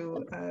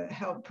 to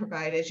help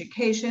provide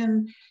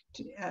education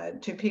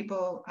to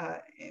people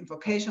in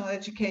vocational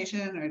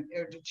education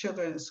or to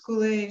children of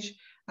school age,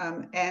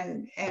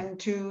 and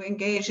to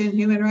engage in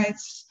human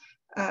rights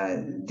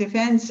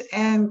defense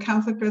and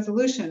conflict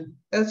resolution.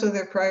 Those are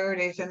their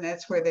priorities, and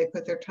that's where they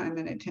put their time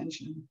and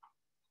attention.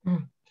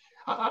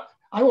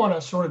 I want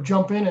to sort of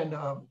jump in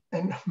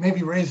and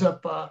maybe raise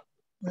up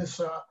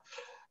this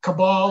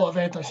cabal of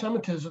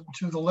anti-Semitism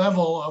to the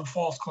level of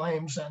false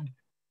claims and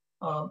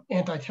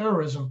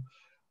anti-terrorism.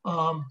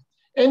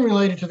 And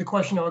related to the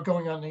question about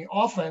going on the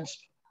offense,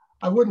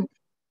 I would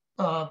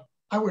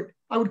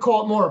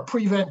call it more a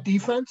prevent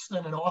defense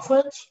than an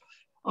offense,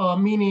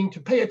 meaning to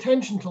pay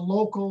attention to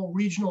local,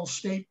 regional,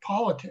 state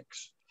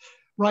politics.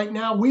 Right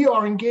now, we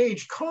are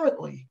engaged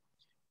currently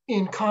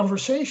in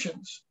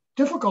conversations,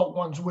 difficult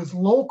ones, with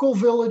local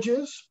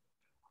villages,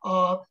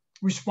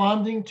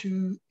 responding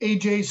to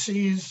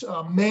AJC's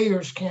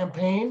mayor's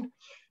campaign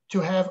to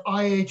have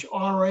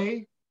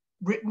IHRA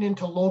written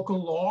into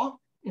local law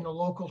in a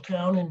local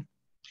town in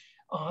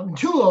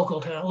two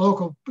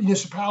local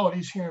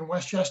municipalities here in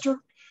Westchester.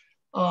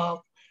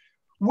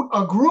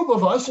 A group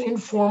of us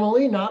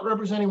informally, not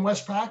representing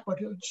Westpac, but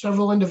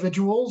several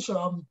individuals,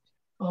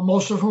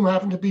 most of whom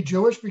happen to be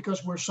Jewish,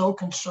 because we're so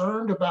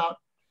concerned about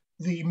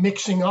the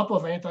mixing up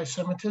of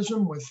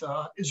anti-Semitism with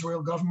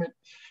Israel government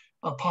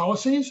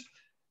policies.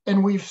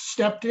 And we've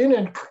stepped in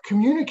and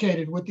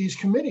communicated with these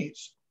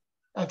committees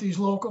at these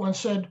local and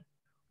said,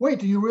 wait,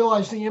 do you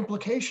realize the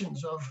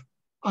implications of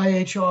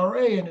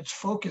IHRA and its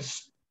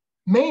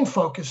main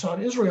focus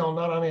on Israel,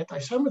 not on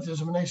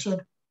anti-Semitism? And they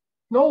said,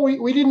 no,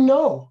 we didn't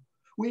know.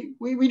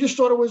 We just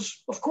thought it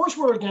was, of course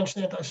we're against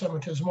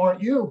anti-Semitism,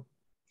 aren't you?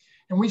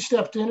 And we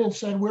stepped in and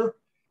said, we're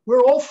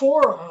all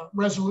for a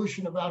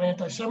resolution about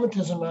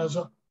anti-Semitism as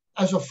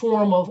a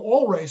form of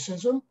all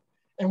racism.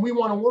 And we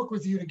want to work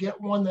with you to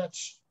get one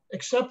that's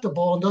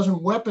acceptable and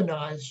doesn't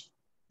weaponize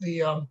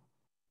the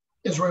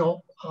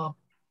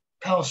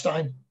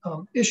Israel-Palestine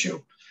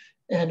issue.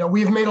 And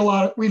we've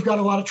got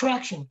a lot of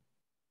traction.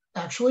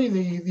 Actually,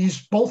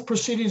 these both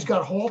proceedings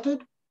got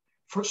halted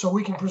so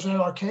we can present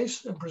our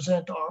case and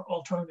present our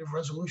alternative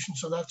resolution.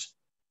 So that's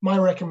my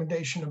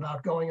recommendation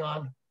about going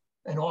on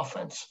an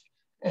offense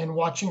and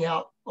watching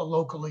out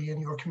locally in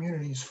your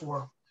communities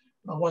for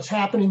what's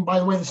happening. By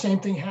the way, the same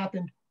thing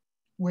happened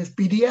with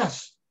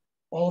BDS.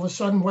 All of a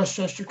sudden,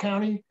 Westchester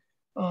County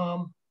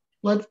Board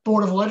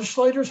of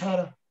Legislators had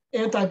an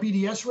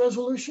anti-BDS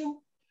resolution.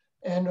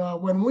 And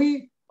when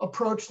we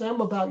approach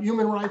them about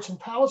human rights in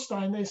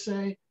Palestine, they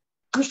say,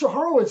 Mr.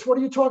 Horowitz, what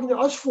are you talking to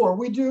us for?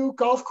 We do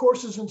golf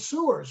courses and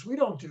sewers. We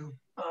don't do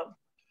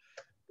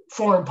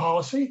foreign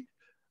policy.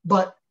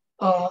 But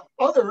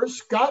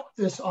others got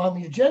this on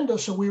the agenda,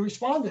 so we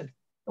responded.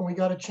 And we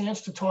got a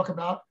chance to talk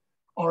about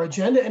our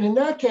agenda. And in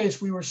that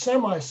case, we were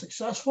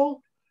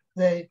semi-successful.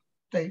 They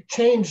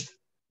changed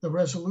the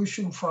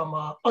resolution from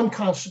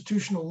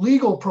unconstitutional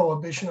legal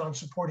prohibition on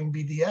supporting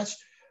BDS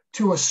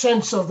to a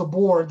sense of the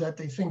board that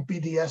they think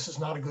BDS is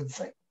not a good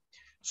thing.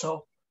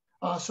 So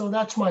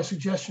that's my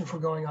suggestion for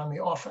going on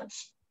the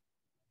offense.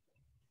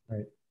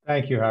 Right.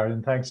 Thank you, Howard,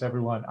 and thanks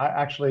everyone.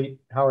 Actually,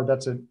 Howard,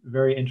 that's a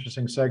very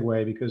interesting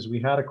segue, because we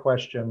had a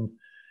question,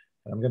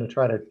 and I'm going to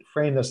try to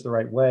frame this the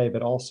right way,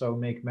 but also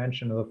make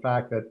mention of the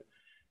fact that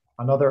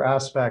another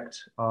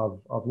aspect of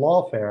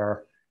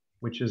lawfare,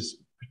 which is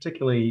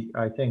particularly,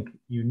 I think,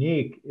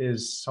 unique,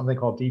 is something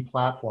called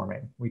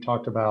deplatforming. We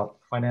talked about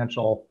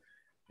financial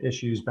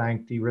issues,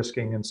 bank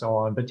de-risking, and so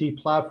on, but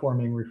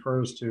deplatforming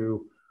refers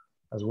to,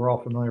 as we're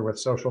all familiar with,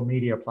 social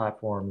media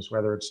platforms,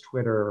 whether it's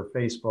Twitter or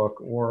Facebook,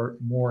 or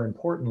more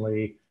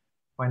importantly,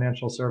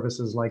 financial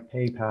services like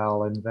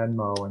PayPal and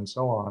Venmo and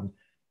so on.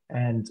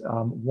 And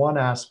one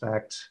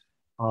aspect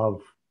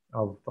of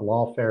the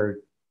lawfare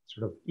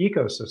sort of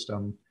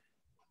ecosystem,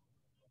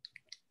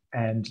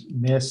 and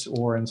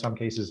or in some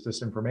cases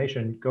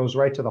disinformation, goes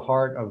right to the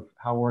heart of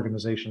how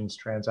organizations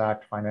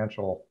transact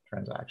financial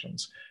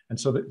transactions. And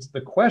so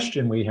the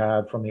question we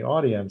had from the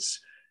audience,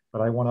 but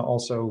I want to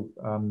also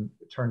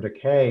turn to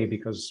Kay,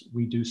 because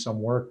we do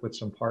some work with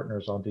some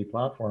partners on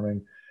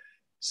deplatforming,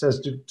 says,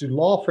 do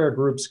lawfare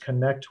groups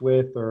connect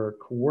with or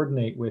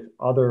coordinate with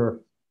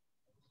other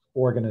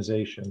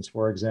organizations,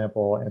 for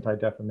example,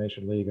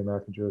 Anti-Defamation League,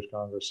 American Jewish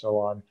Congress, so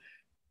on,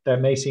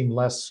 that may seem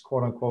less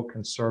quote unquote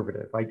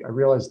conservative? I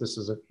realize this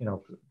is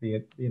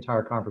the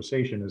entire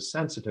conversation is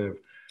sensitive,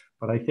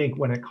 but I think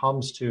when it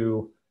comes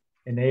to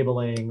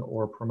enabling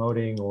or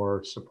promoting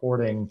or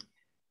supporting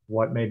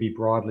what may be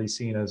broadly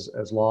seen as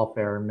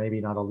lawfare,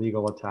 maybe not a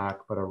legal attack,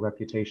 but a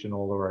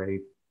reputational or a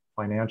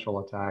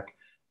financial attack,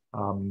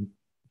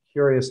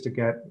 curious to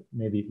get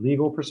maybe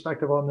legal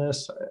perspective on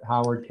this.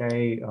 Howard,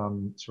 Kay,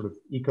 sort of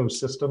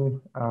ecosystem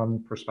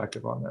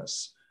perspective on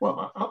this.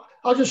 Well,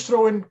 I'll just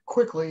throw in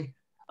quickly.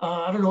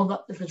 I don't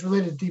know if it's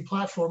related to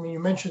deplatforming. You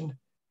mentioned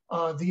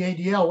the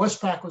ADL.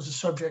 Westpac was a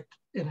subject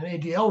in an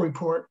ADL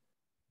report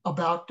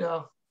about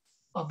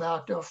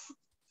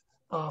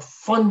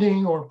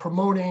funding or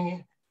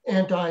promoting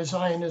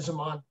anti-Zionism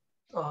on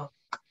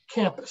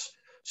campus.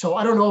 So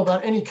I don't know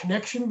about any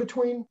connection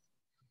between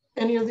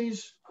any of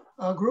these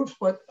groups,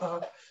 but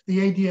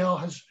the ADL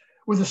has,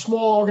 with a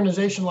small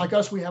organization like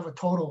us, we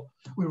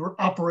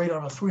operate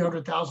on a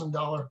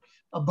 $300,000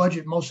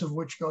 budget, most of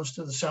which goes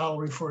to the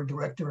salary for a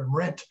director and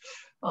rent.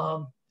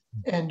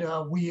 And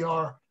we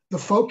are the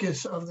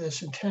focus of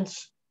this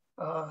intense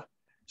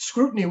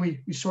scrutiny.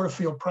 We sort of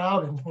feel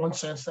proud in one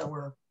sense that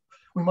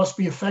we must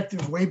be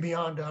effective way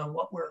beyond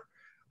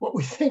what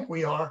we think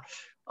we are.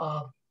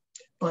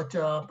 But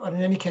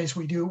in any case,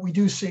 we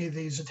do see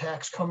these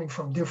attacks coming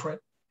from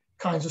different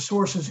kinds of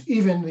sources,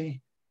 even the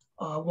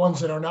ones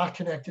that are not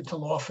connected to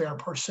lawfare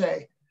per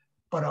se,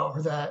 but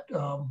are that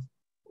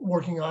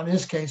working on, in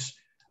this case,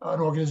 an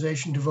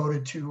organization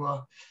devoted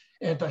to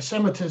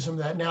anti-Semitism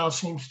that now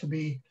seems to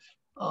be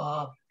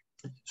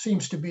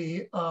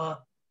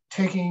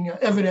taking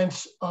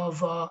evidence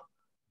of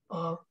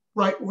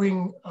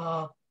right-wing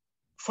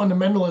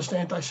fundamentalist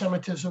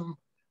anti-Semitism,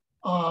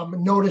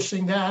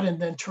 noticing that and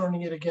then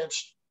turning it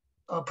against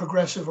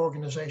progressive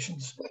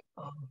organizations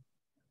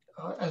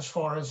as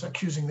far as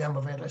accusing them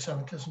of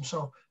anti-Semitism.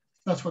 So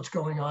that's what's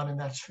going on in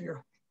that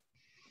sphere.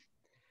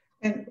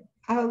 And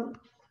I'll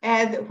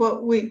add that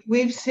what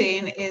we've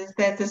seen is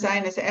that the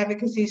Zionist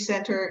Advocacy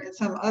Center and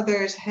some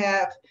others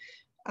have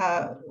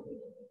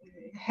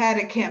had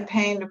a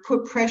campaign to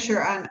put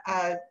pressure on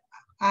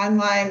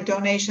online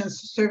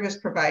donations to service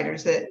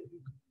providers that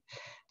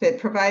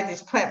provide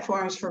these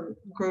platforms for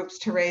groups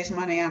to raise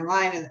money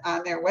online and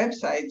on their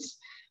websites,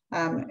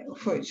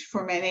 which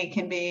for many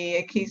can be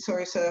a key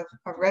source of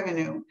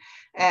revenue.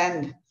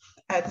 And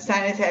the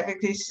Zionist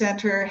Advocacy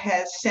Center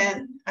has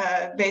sent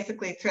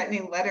basically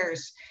threatening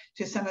letters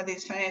to some of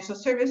these financial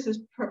services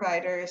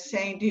providers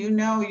saying, do you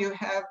know you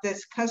have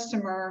this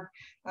customer,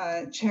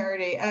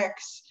 Charity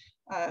X,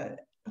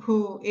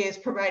 who is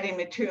providing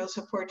material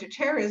support to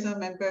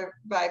terrorism, and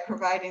by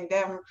providing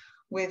them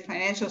with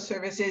financial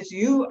services,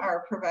 you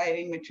are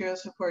providing material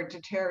support to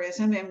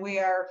terrorism, and we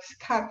are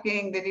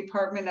copying the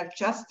Department of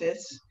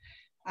Justice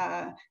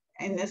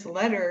in this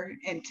letter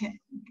and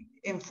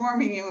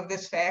informing you of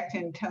this fact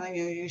and telling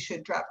you you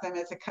should drop them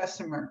as a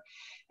customer.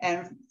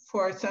 And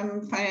for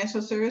some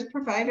financial service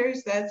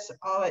providers, that's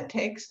all it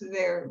takes.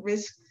 Their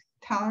risk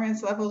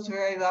tolerance level is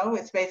very low.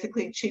 It's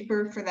basically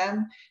cheaper for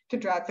them to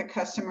drop the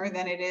customer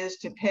than it is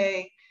to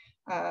pay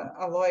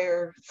a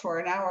lawyer for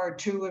an hour or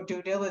two of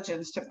due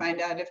diligence to find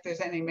out if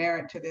there's any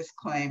merit to this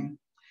claim.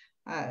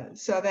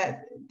 So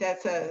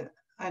that's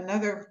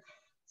another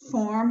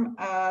form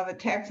of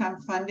attacks on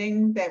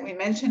funding that we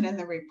mentioned in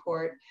the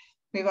report.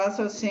 We've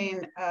also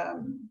seen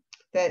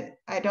that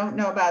I don't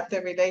know about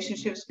the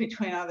relationships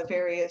between all the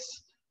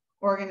various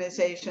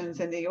organizations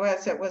in the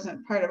US. That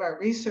wasn't part of our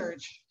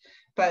research,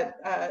 but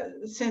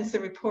since the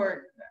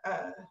report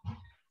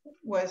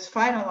was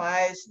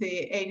finalized,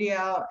 the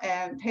ADL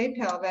and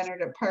PayPal have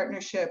entered a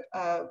partnership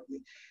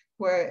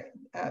where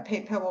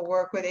PayPal will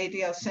work with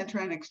ADL Center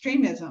on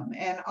Extremism.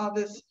 And all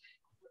this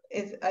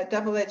is a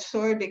double-edged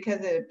sword because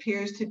it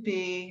appears to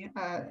be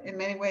in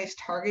many ways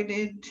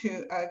targeted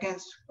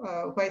against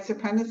white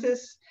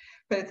supremacists,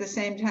 but at the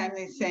same time,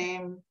 these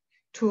same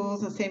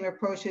tools and same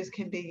approaches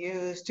can be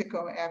used to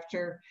go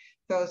after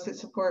those that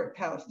support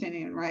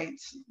Palestinian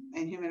rights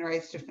and human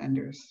rights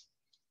defenders.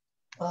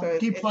 So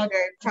it's a very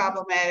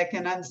problematic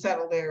and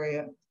unsettled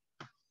area.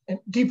 And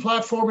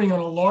deplatforming on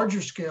a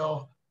larger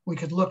scale, we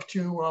could look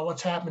to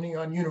what's happening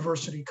on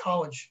university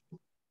college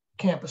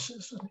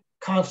campuses, a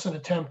constant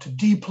attempt to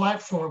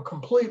deplatform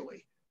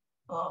completely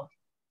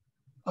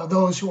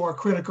those who are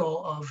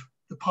critical of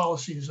the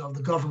policies of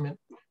the government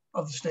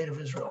of the State of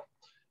Israel.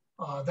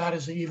 That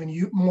is an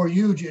even more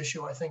huge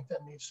issue, I think, than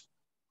these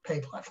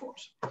pay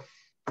platforms.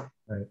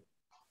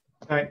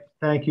 Right.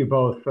 Thank you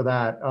both for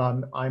that.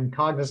 I'm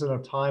cognizant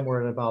of time.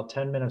 We're at about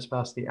 10 minutes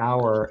past the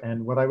hour.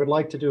 And what I would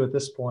like to do at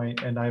this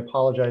point, and I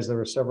apologize, there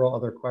were several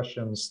other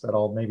questions that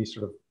I'll maybe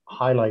sort of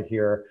highlight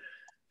here.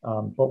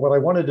 But what I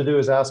wanted to do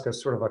is ask a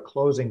sort of a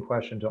closing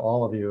question to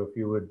all of you, if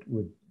you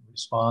would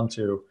respond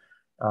to.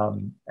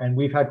 And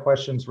we've had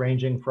questions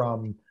ranging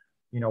from,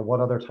 what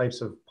other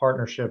types of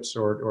partnerships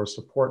or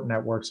support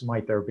networks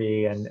might there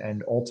be?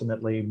 And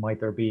ultimately, might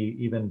there be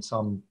even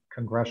some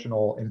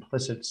congressional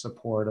implicit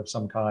support of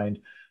some kind,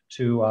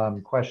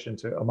 to question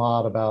to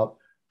Ahmad about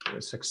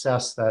the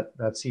success that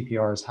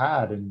CPR has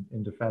had in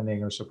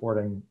defending or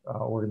supporting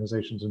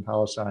organizations in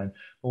Palestine.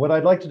 But what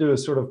I'd like to do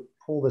is sort of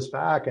pull this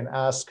back and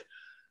ask,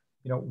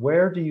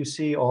 where do you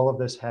see all of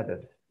this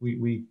headed?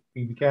 We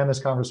began this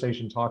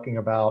conversation talking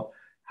about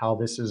how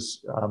this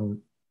is,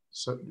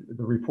 so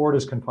the report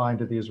is confined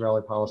to the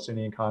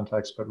Israeli-Palestinian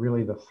context, but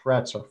really the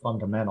threats are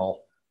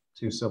fundamental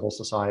to civil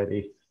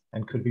society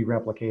and could be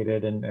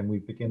replicated, and we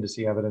begin to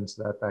see evidence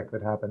that that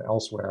could happen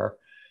elsewhere.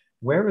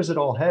 Where is it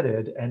all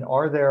headed? And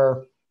are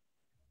there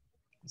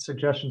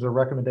suggestions or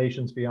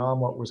recommendations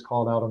beyond what was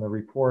called out in the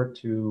report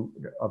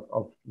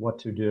of what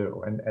to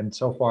do? And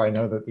so far, I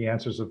know that the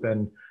answers have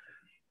been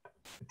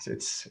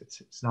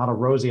it's not a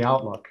rosy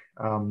outlook.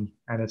 And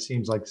it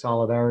seems like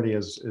solidarity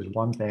is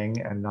one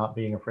thing and not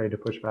being afraid to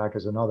push back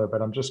is another.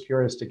 But I'm just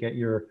curious to get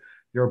your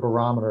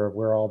barometer of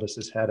where all this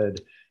is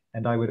headed.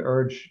 And I would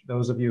urge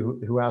those of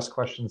you who ask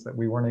questions that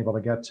we weren't able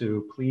to get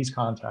to, please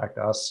contact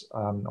us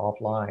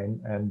offline,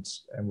 and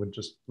would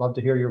just love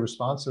to hear your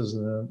responses,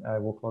 and then I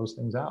will close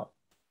things out.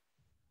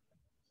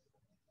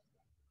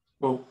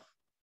 Well,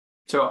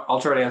 so I'll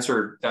try to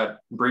answer that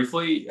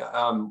briefly.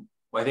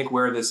 I think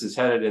where this is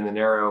headed in the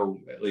narrow,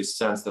 at least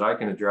sense that I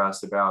can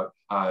address about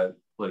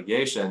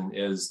litigation,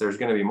 is there's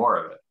going to be more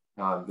of it.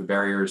 The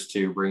barriers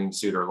to bringing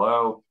suit are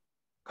low,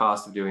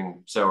 cost of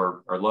doing so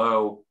are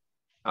low,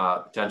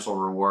 potential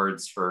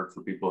rewards for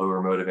people who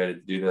are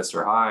motivated to do this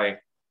are high.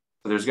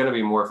 So there's going to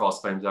be more False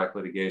Claims Act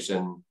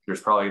litigation.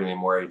 There's probably going to be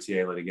more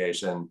ATA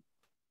litigation.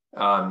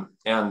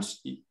 And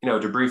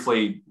to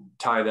briefly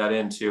tie that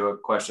into a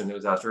question that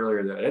was asked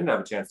earlier that I didn't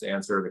have a chance to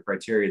answer, the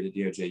criteria that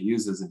DOJ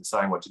uses in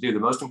deciding what to do. The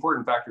most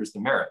important factor is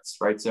the merits,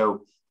 right?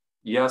 So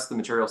yes, the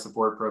material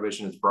support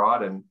prohibition is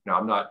broad, and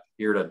I'm not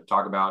here to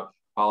talk about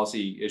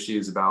policy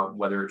issues about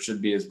whether it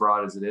should be as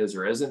broad as it is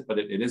or isn't, but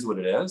it is what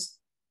it is.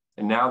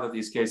 And now that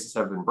these cases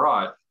have been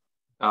brought,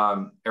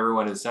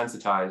 everyone is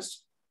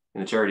sensitized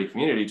in the charity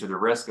community to the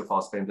risk of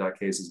False Claims Act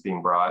cases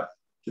being brought,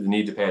 to the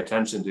need to pay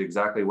attention to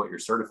exactly what you're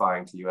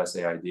certifying to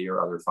USAID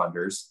or other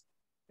funders.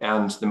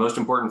 And the most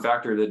important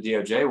factor that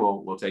DOJ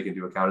will take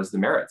into account is the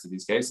merits of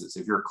these cases.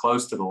 If you're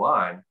close to the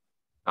line,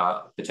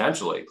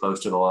 potentially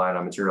close to the line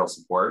on material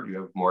support, you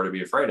have more to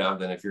be afraid of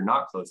than if you're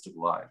not close to the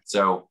line.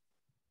 So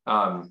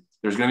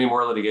there's going to be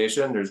more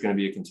litigation. There's going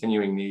to be a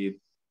continuing need,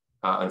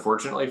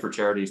 unfortunately, for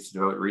charities to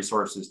devote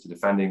resources to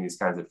defending these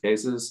kinds of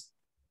cases,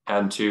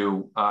 and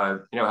to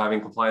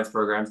having compliance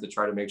programs that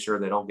try to make sure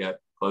they don't get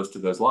close to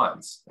those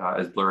lines,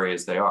 as blurry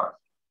as they are.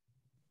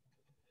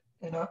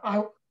 And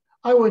I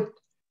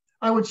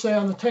would say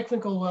on the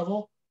technical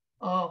level,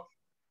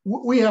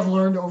 we have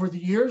learned over the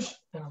years,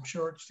 and I'm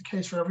sure it's the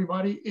case for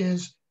everybody,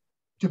 is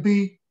to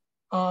be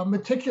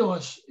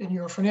meticulous in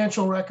your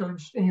financial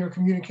records, in your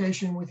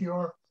communication with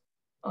your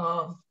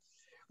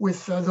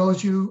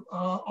those you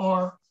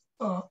are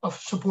a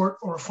support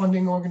or a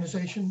funding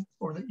organization,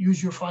 or that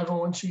use your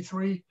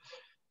 501c3.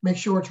 Make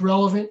sure it's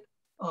relevant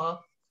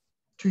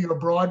to your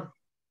broad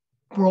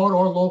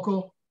or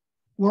local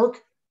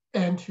work,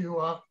 and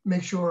to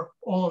make sure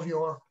all of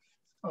your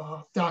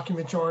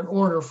documents are in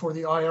order for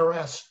the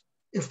IRS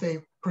if they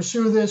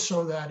pursue this,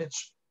 so that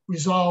it's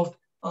resolved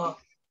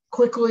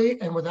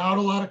quickly and without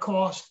a lot of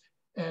cost,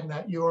 and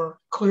that you're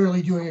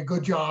clearly doing a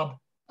good job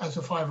as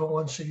a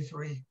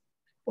 501c3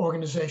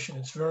 organization.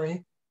 It's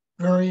very,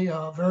 very,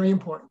 very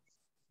important.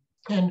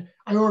 And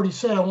I already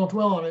said, I won't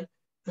dwell on it,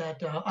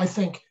 that I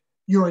think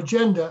your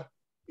agenda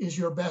is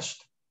your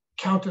best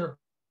counter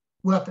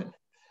weapon,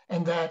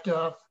 and that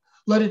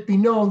let it be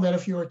known that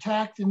if you're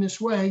attacked in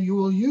this way, you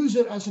will use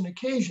it as an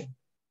occasion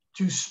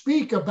to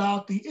speak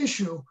about the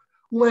issue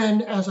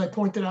when, as I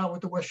pointed out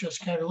with the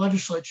Westchester County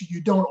Legislature,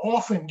 you don't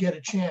often get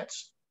a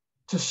chance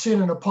to sit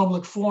in a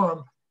public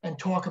forum and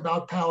talk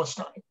about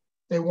Palestine.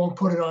 They won't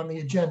put it on the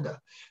agenda.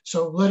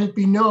 So let it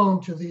be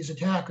known to these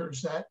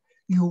attackers that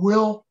you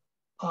will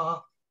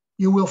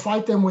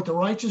fight them with the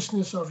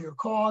righteousness of your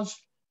cause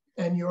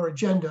and your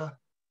agenda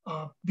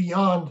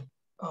beyond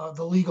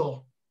the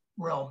legal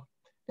realm.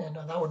 And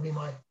that would be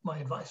my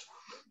advice.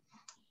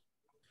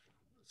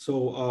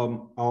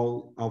 So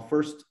I'll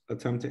first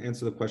attempt to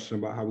answer the question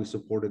about how we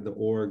supported the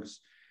orgs.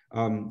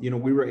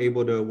 We were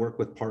able to work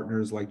with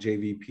partners like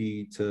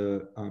JVP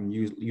to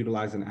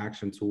utilize an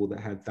action tool that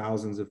had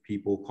thousands of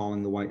people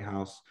calling the White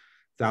House,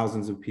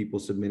 thousands of people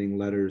submitting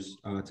letters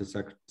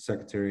to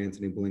Secretary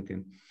Antony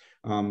Blinken.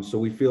 So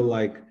we feel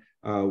like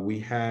we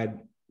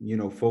had,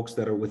 folks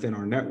that are within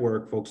our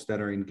network, folks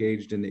that are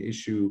engaged in the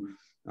issue,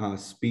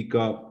 speak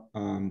up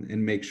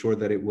and make sure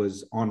that it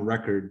was on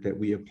record that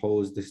we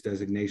opposed this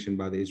designation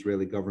by the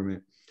Israeli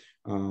government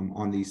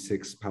on these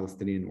 6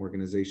 Palestinian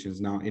organizations.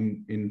 Now,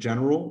 in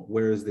general,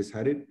 where is this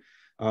headed?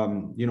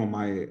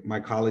 My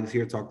colleagues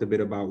here talked a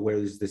bit about where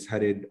is this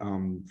headed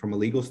from a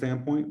legal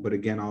standpoint, but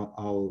again,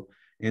 I'll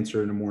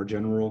answer in a more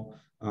general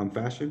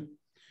fashion.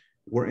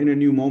 We're in a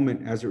new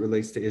moment as it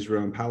relates to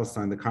Israel and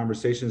Palestine. The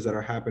conversations that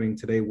are happening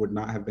today would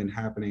not have been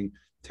happening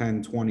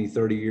 10, 20,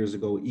 30 years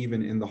ago,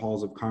 even in the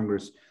halls of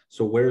Congress.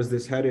 So where is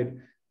this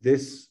headed?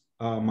 This,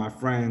 my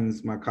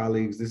friends, my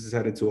colleagues, this is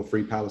headed to a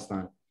free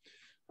Palestine.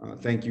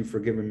 Thank you for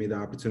giving me the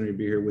opportunity to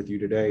be here with you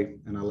today,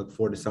 and I look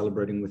forward to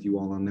celebrating with you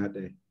all on that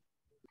day.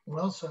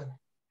 Well said.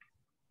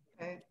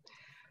 Okay.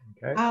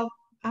 Okay.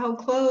 I'll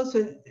close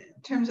with,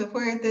 in terms of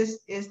where this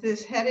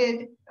is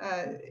headed.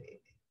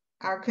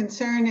 Our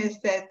concern is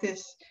that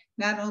this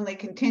not only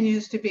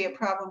continues to be a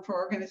problem for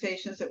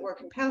organizations that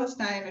work in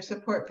Palestine or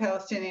support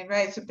Palestinian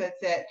rights, but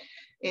that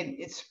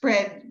it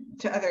spread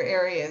to other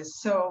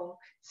areas. So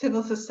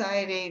civil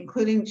society,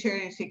 including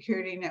Charity and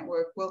Security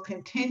Network, will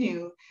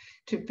continue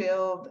to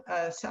build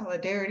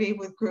solidarity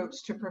with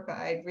groups to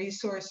provide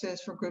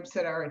resources for groups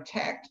that are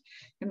attacked,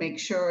 to make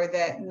sure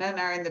that none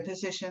are in the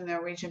position that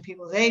Norwegian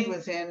People's Aid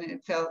was in.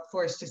 It felt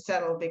forced to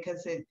settle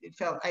because it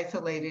felt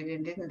isolated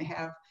and didn't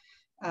have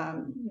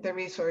the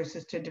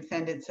resources to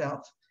defend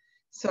itself.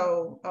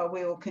 So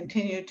we will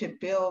continue to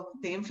build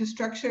the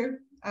infrastructure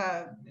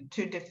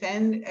to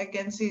defend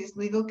against these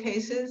legal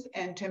cases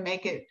and to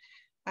make it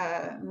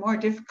more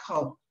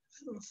difficult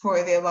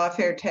for the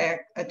lawfare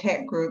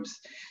attack groups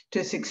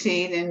to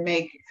succeed and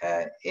make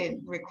it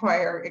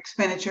require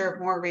expenditure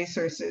of more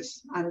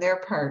resources on their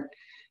part.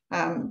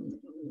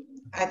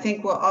 I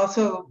think we'll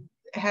also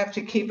have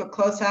to keep a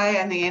close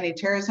eye on the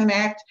Anti-Terrorism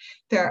Act.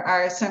 There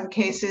are some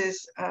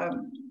cases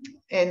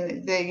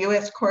in the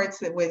US courts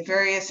that with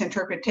various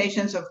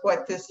interpretations of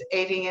what this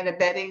aiding and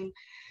abetting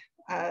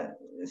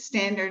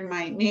standard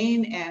might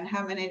mean and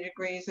how many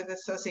degrees of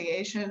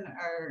association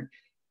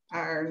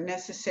are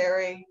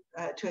necessary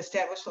to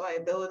establish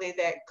liability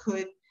that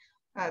could,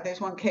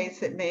 there's one case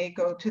that may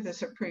go to the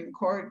Supreme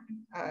Court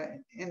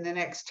in the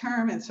next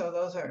term. And so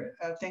those are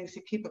things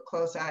to keep a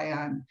close eye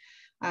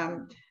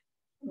on.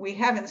 We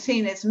haven't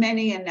seen as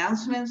many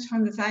announcements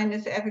from the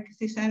Zionist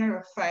Advocacy Center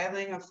of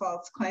filing of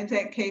False Claims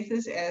Act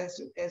cases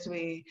as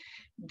we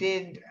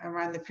did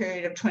around the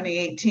period of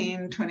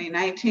 2018,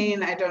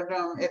 2019. I don't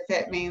know if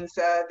that means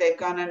they've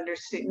gone under,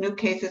 new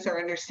cases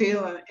are under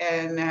seal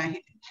and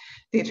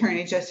the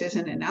attorney just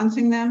isn't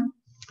announcing them.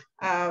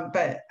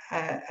 But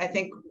I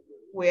think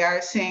we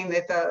are seeing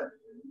that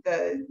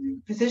the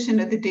position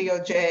of the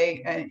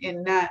DOJ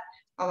in not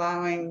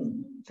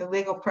allowing the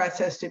legal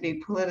process to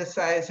be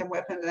politicized and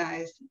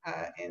weaponized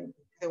in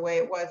the way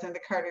it was in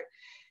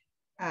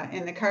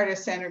the Carter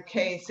Center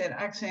case and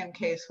Oxfam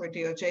case where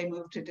DOJ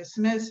moved to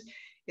dismiss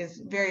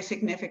is very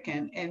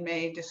significant and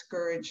may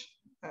discourage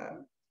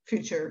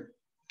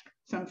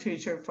some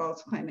future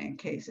false claim act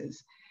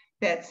cases.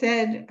 That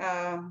said,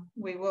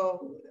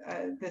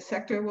 the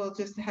sector will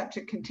just have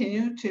to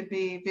continue to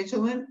be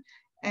vigilant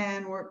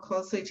and work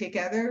closely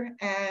together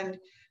and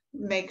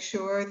make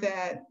sure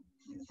that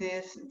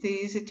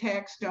these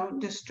attacks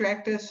don't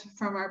distract us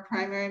from our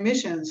primary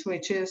missions,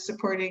 which is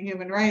supporting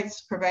human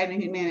rights,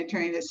 providing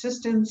humanitarian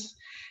assistance,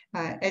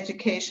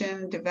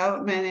 education,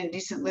 development, and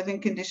decent living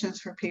conditions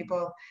for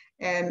people,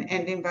 and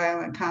ending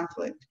violent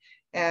conflict.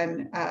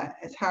 And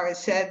as Howard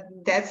said,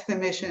 that's the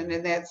mission,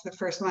 and that's the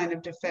first line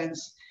of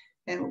defense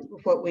and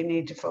what we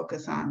need to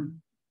focus on.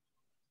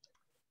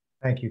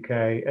 Thank you,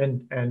 Kay.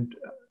 And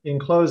in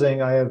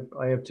closing, I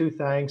have two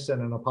thanks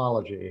and an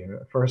apology.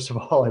 First of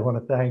all, I want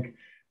to thank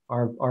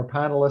our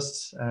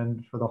panelists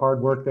and for the hard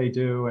work they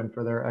do and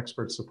for their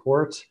expert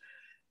support.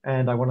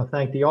 And I want to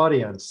thank the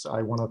audience.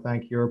 I want to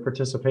thank your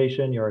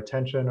participation, your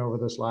attention over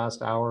this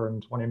last hour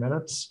and 20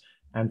 minutes,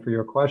 and for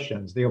your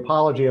questions. The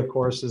apology, of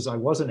course, is I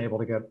wasn't able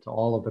to get to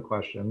all of the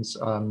questions,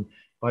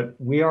 but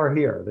we are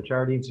here. The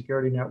Charity and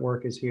Security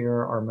Network is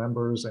here, our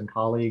members and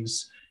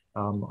colleagues.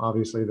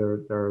 Obviously,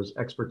 there's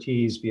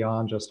expertise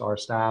beyond just our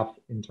staff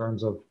in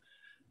terms of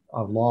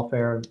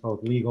lawfare,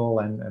 both legal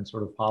and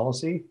sort of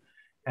policy.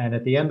 And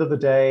at the end of the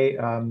day,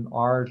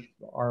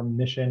 our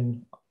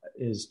mission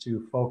is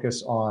to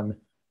focus on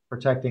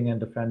protecting and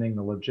defending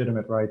the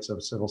legitimate rights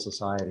of civil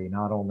society,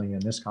 not only in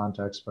this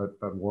context,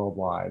 but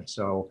worldwide.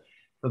 So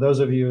for those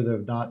of you that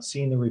have not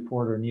seen the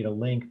report or need a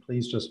link,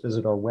 please just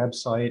visit our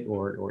website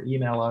or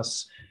email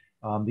us.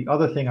 The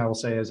other thing I will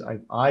say is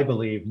I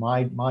believe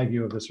my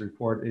view of this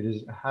report,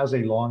 it has a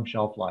long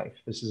shelf life.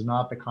 This is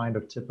not the kind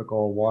of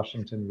typical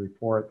Washington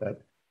report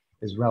that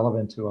is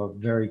relevant to a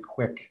very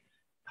quick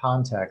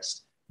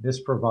context.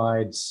 This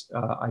provides,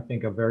 I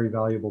think, a very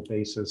valuable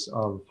basis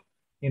of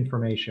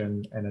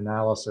information and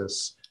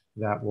analysis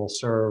that will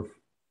serve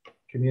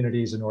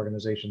communities and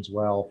organizations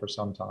well for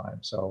some time.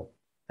 So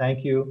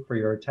thank you for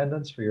your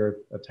attendance, for your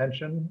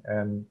attention,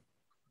 and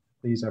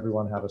please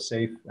everyone have a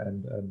safe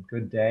and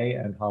good day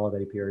and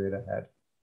holiday period ahead.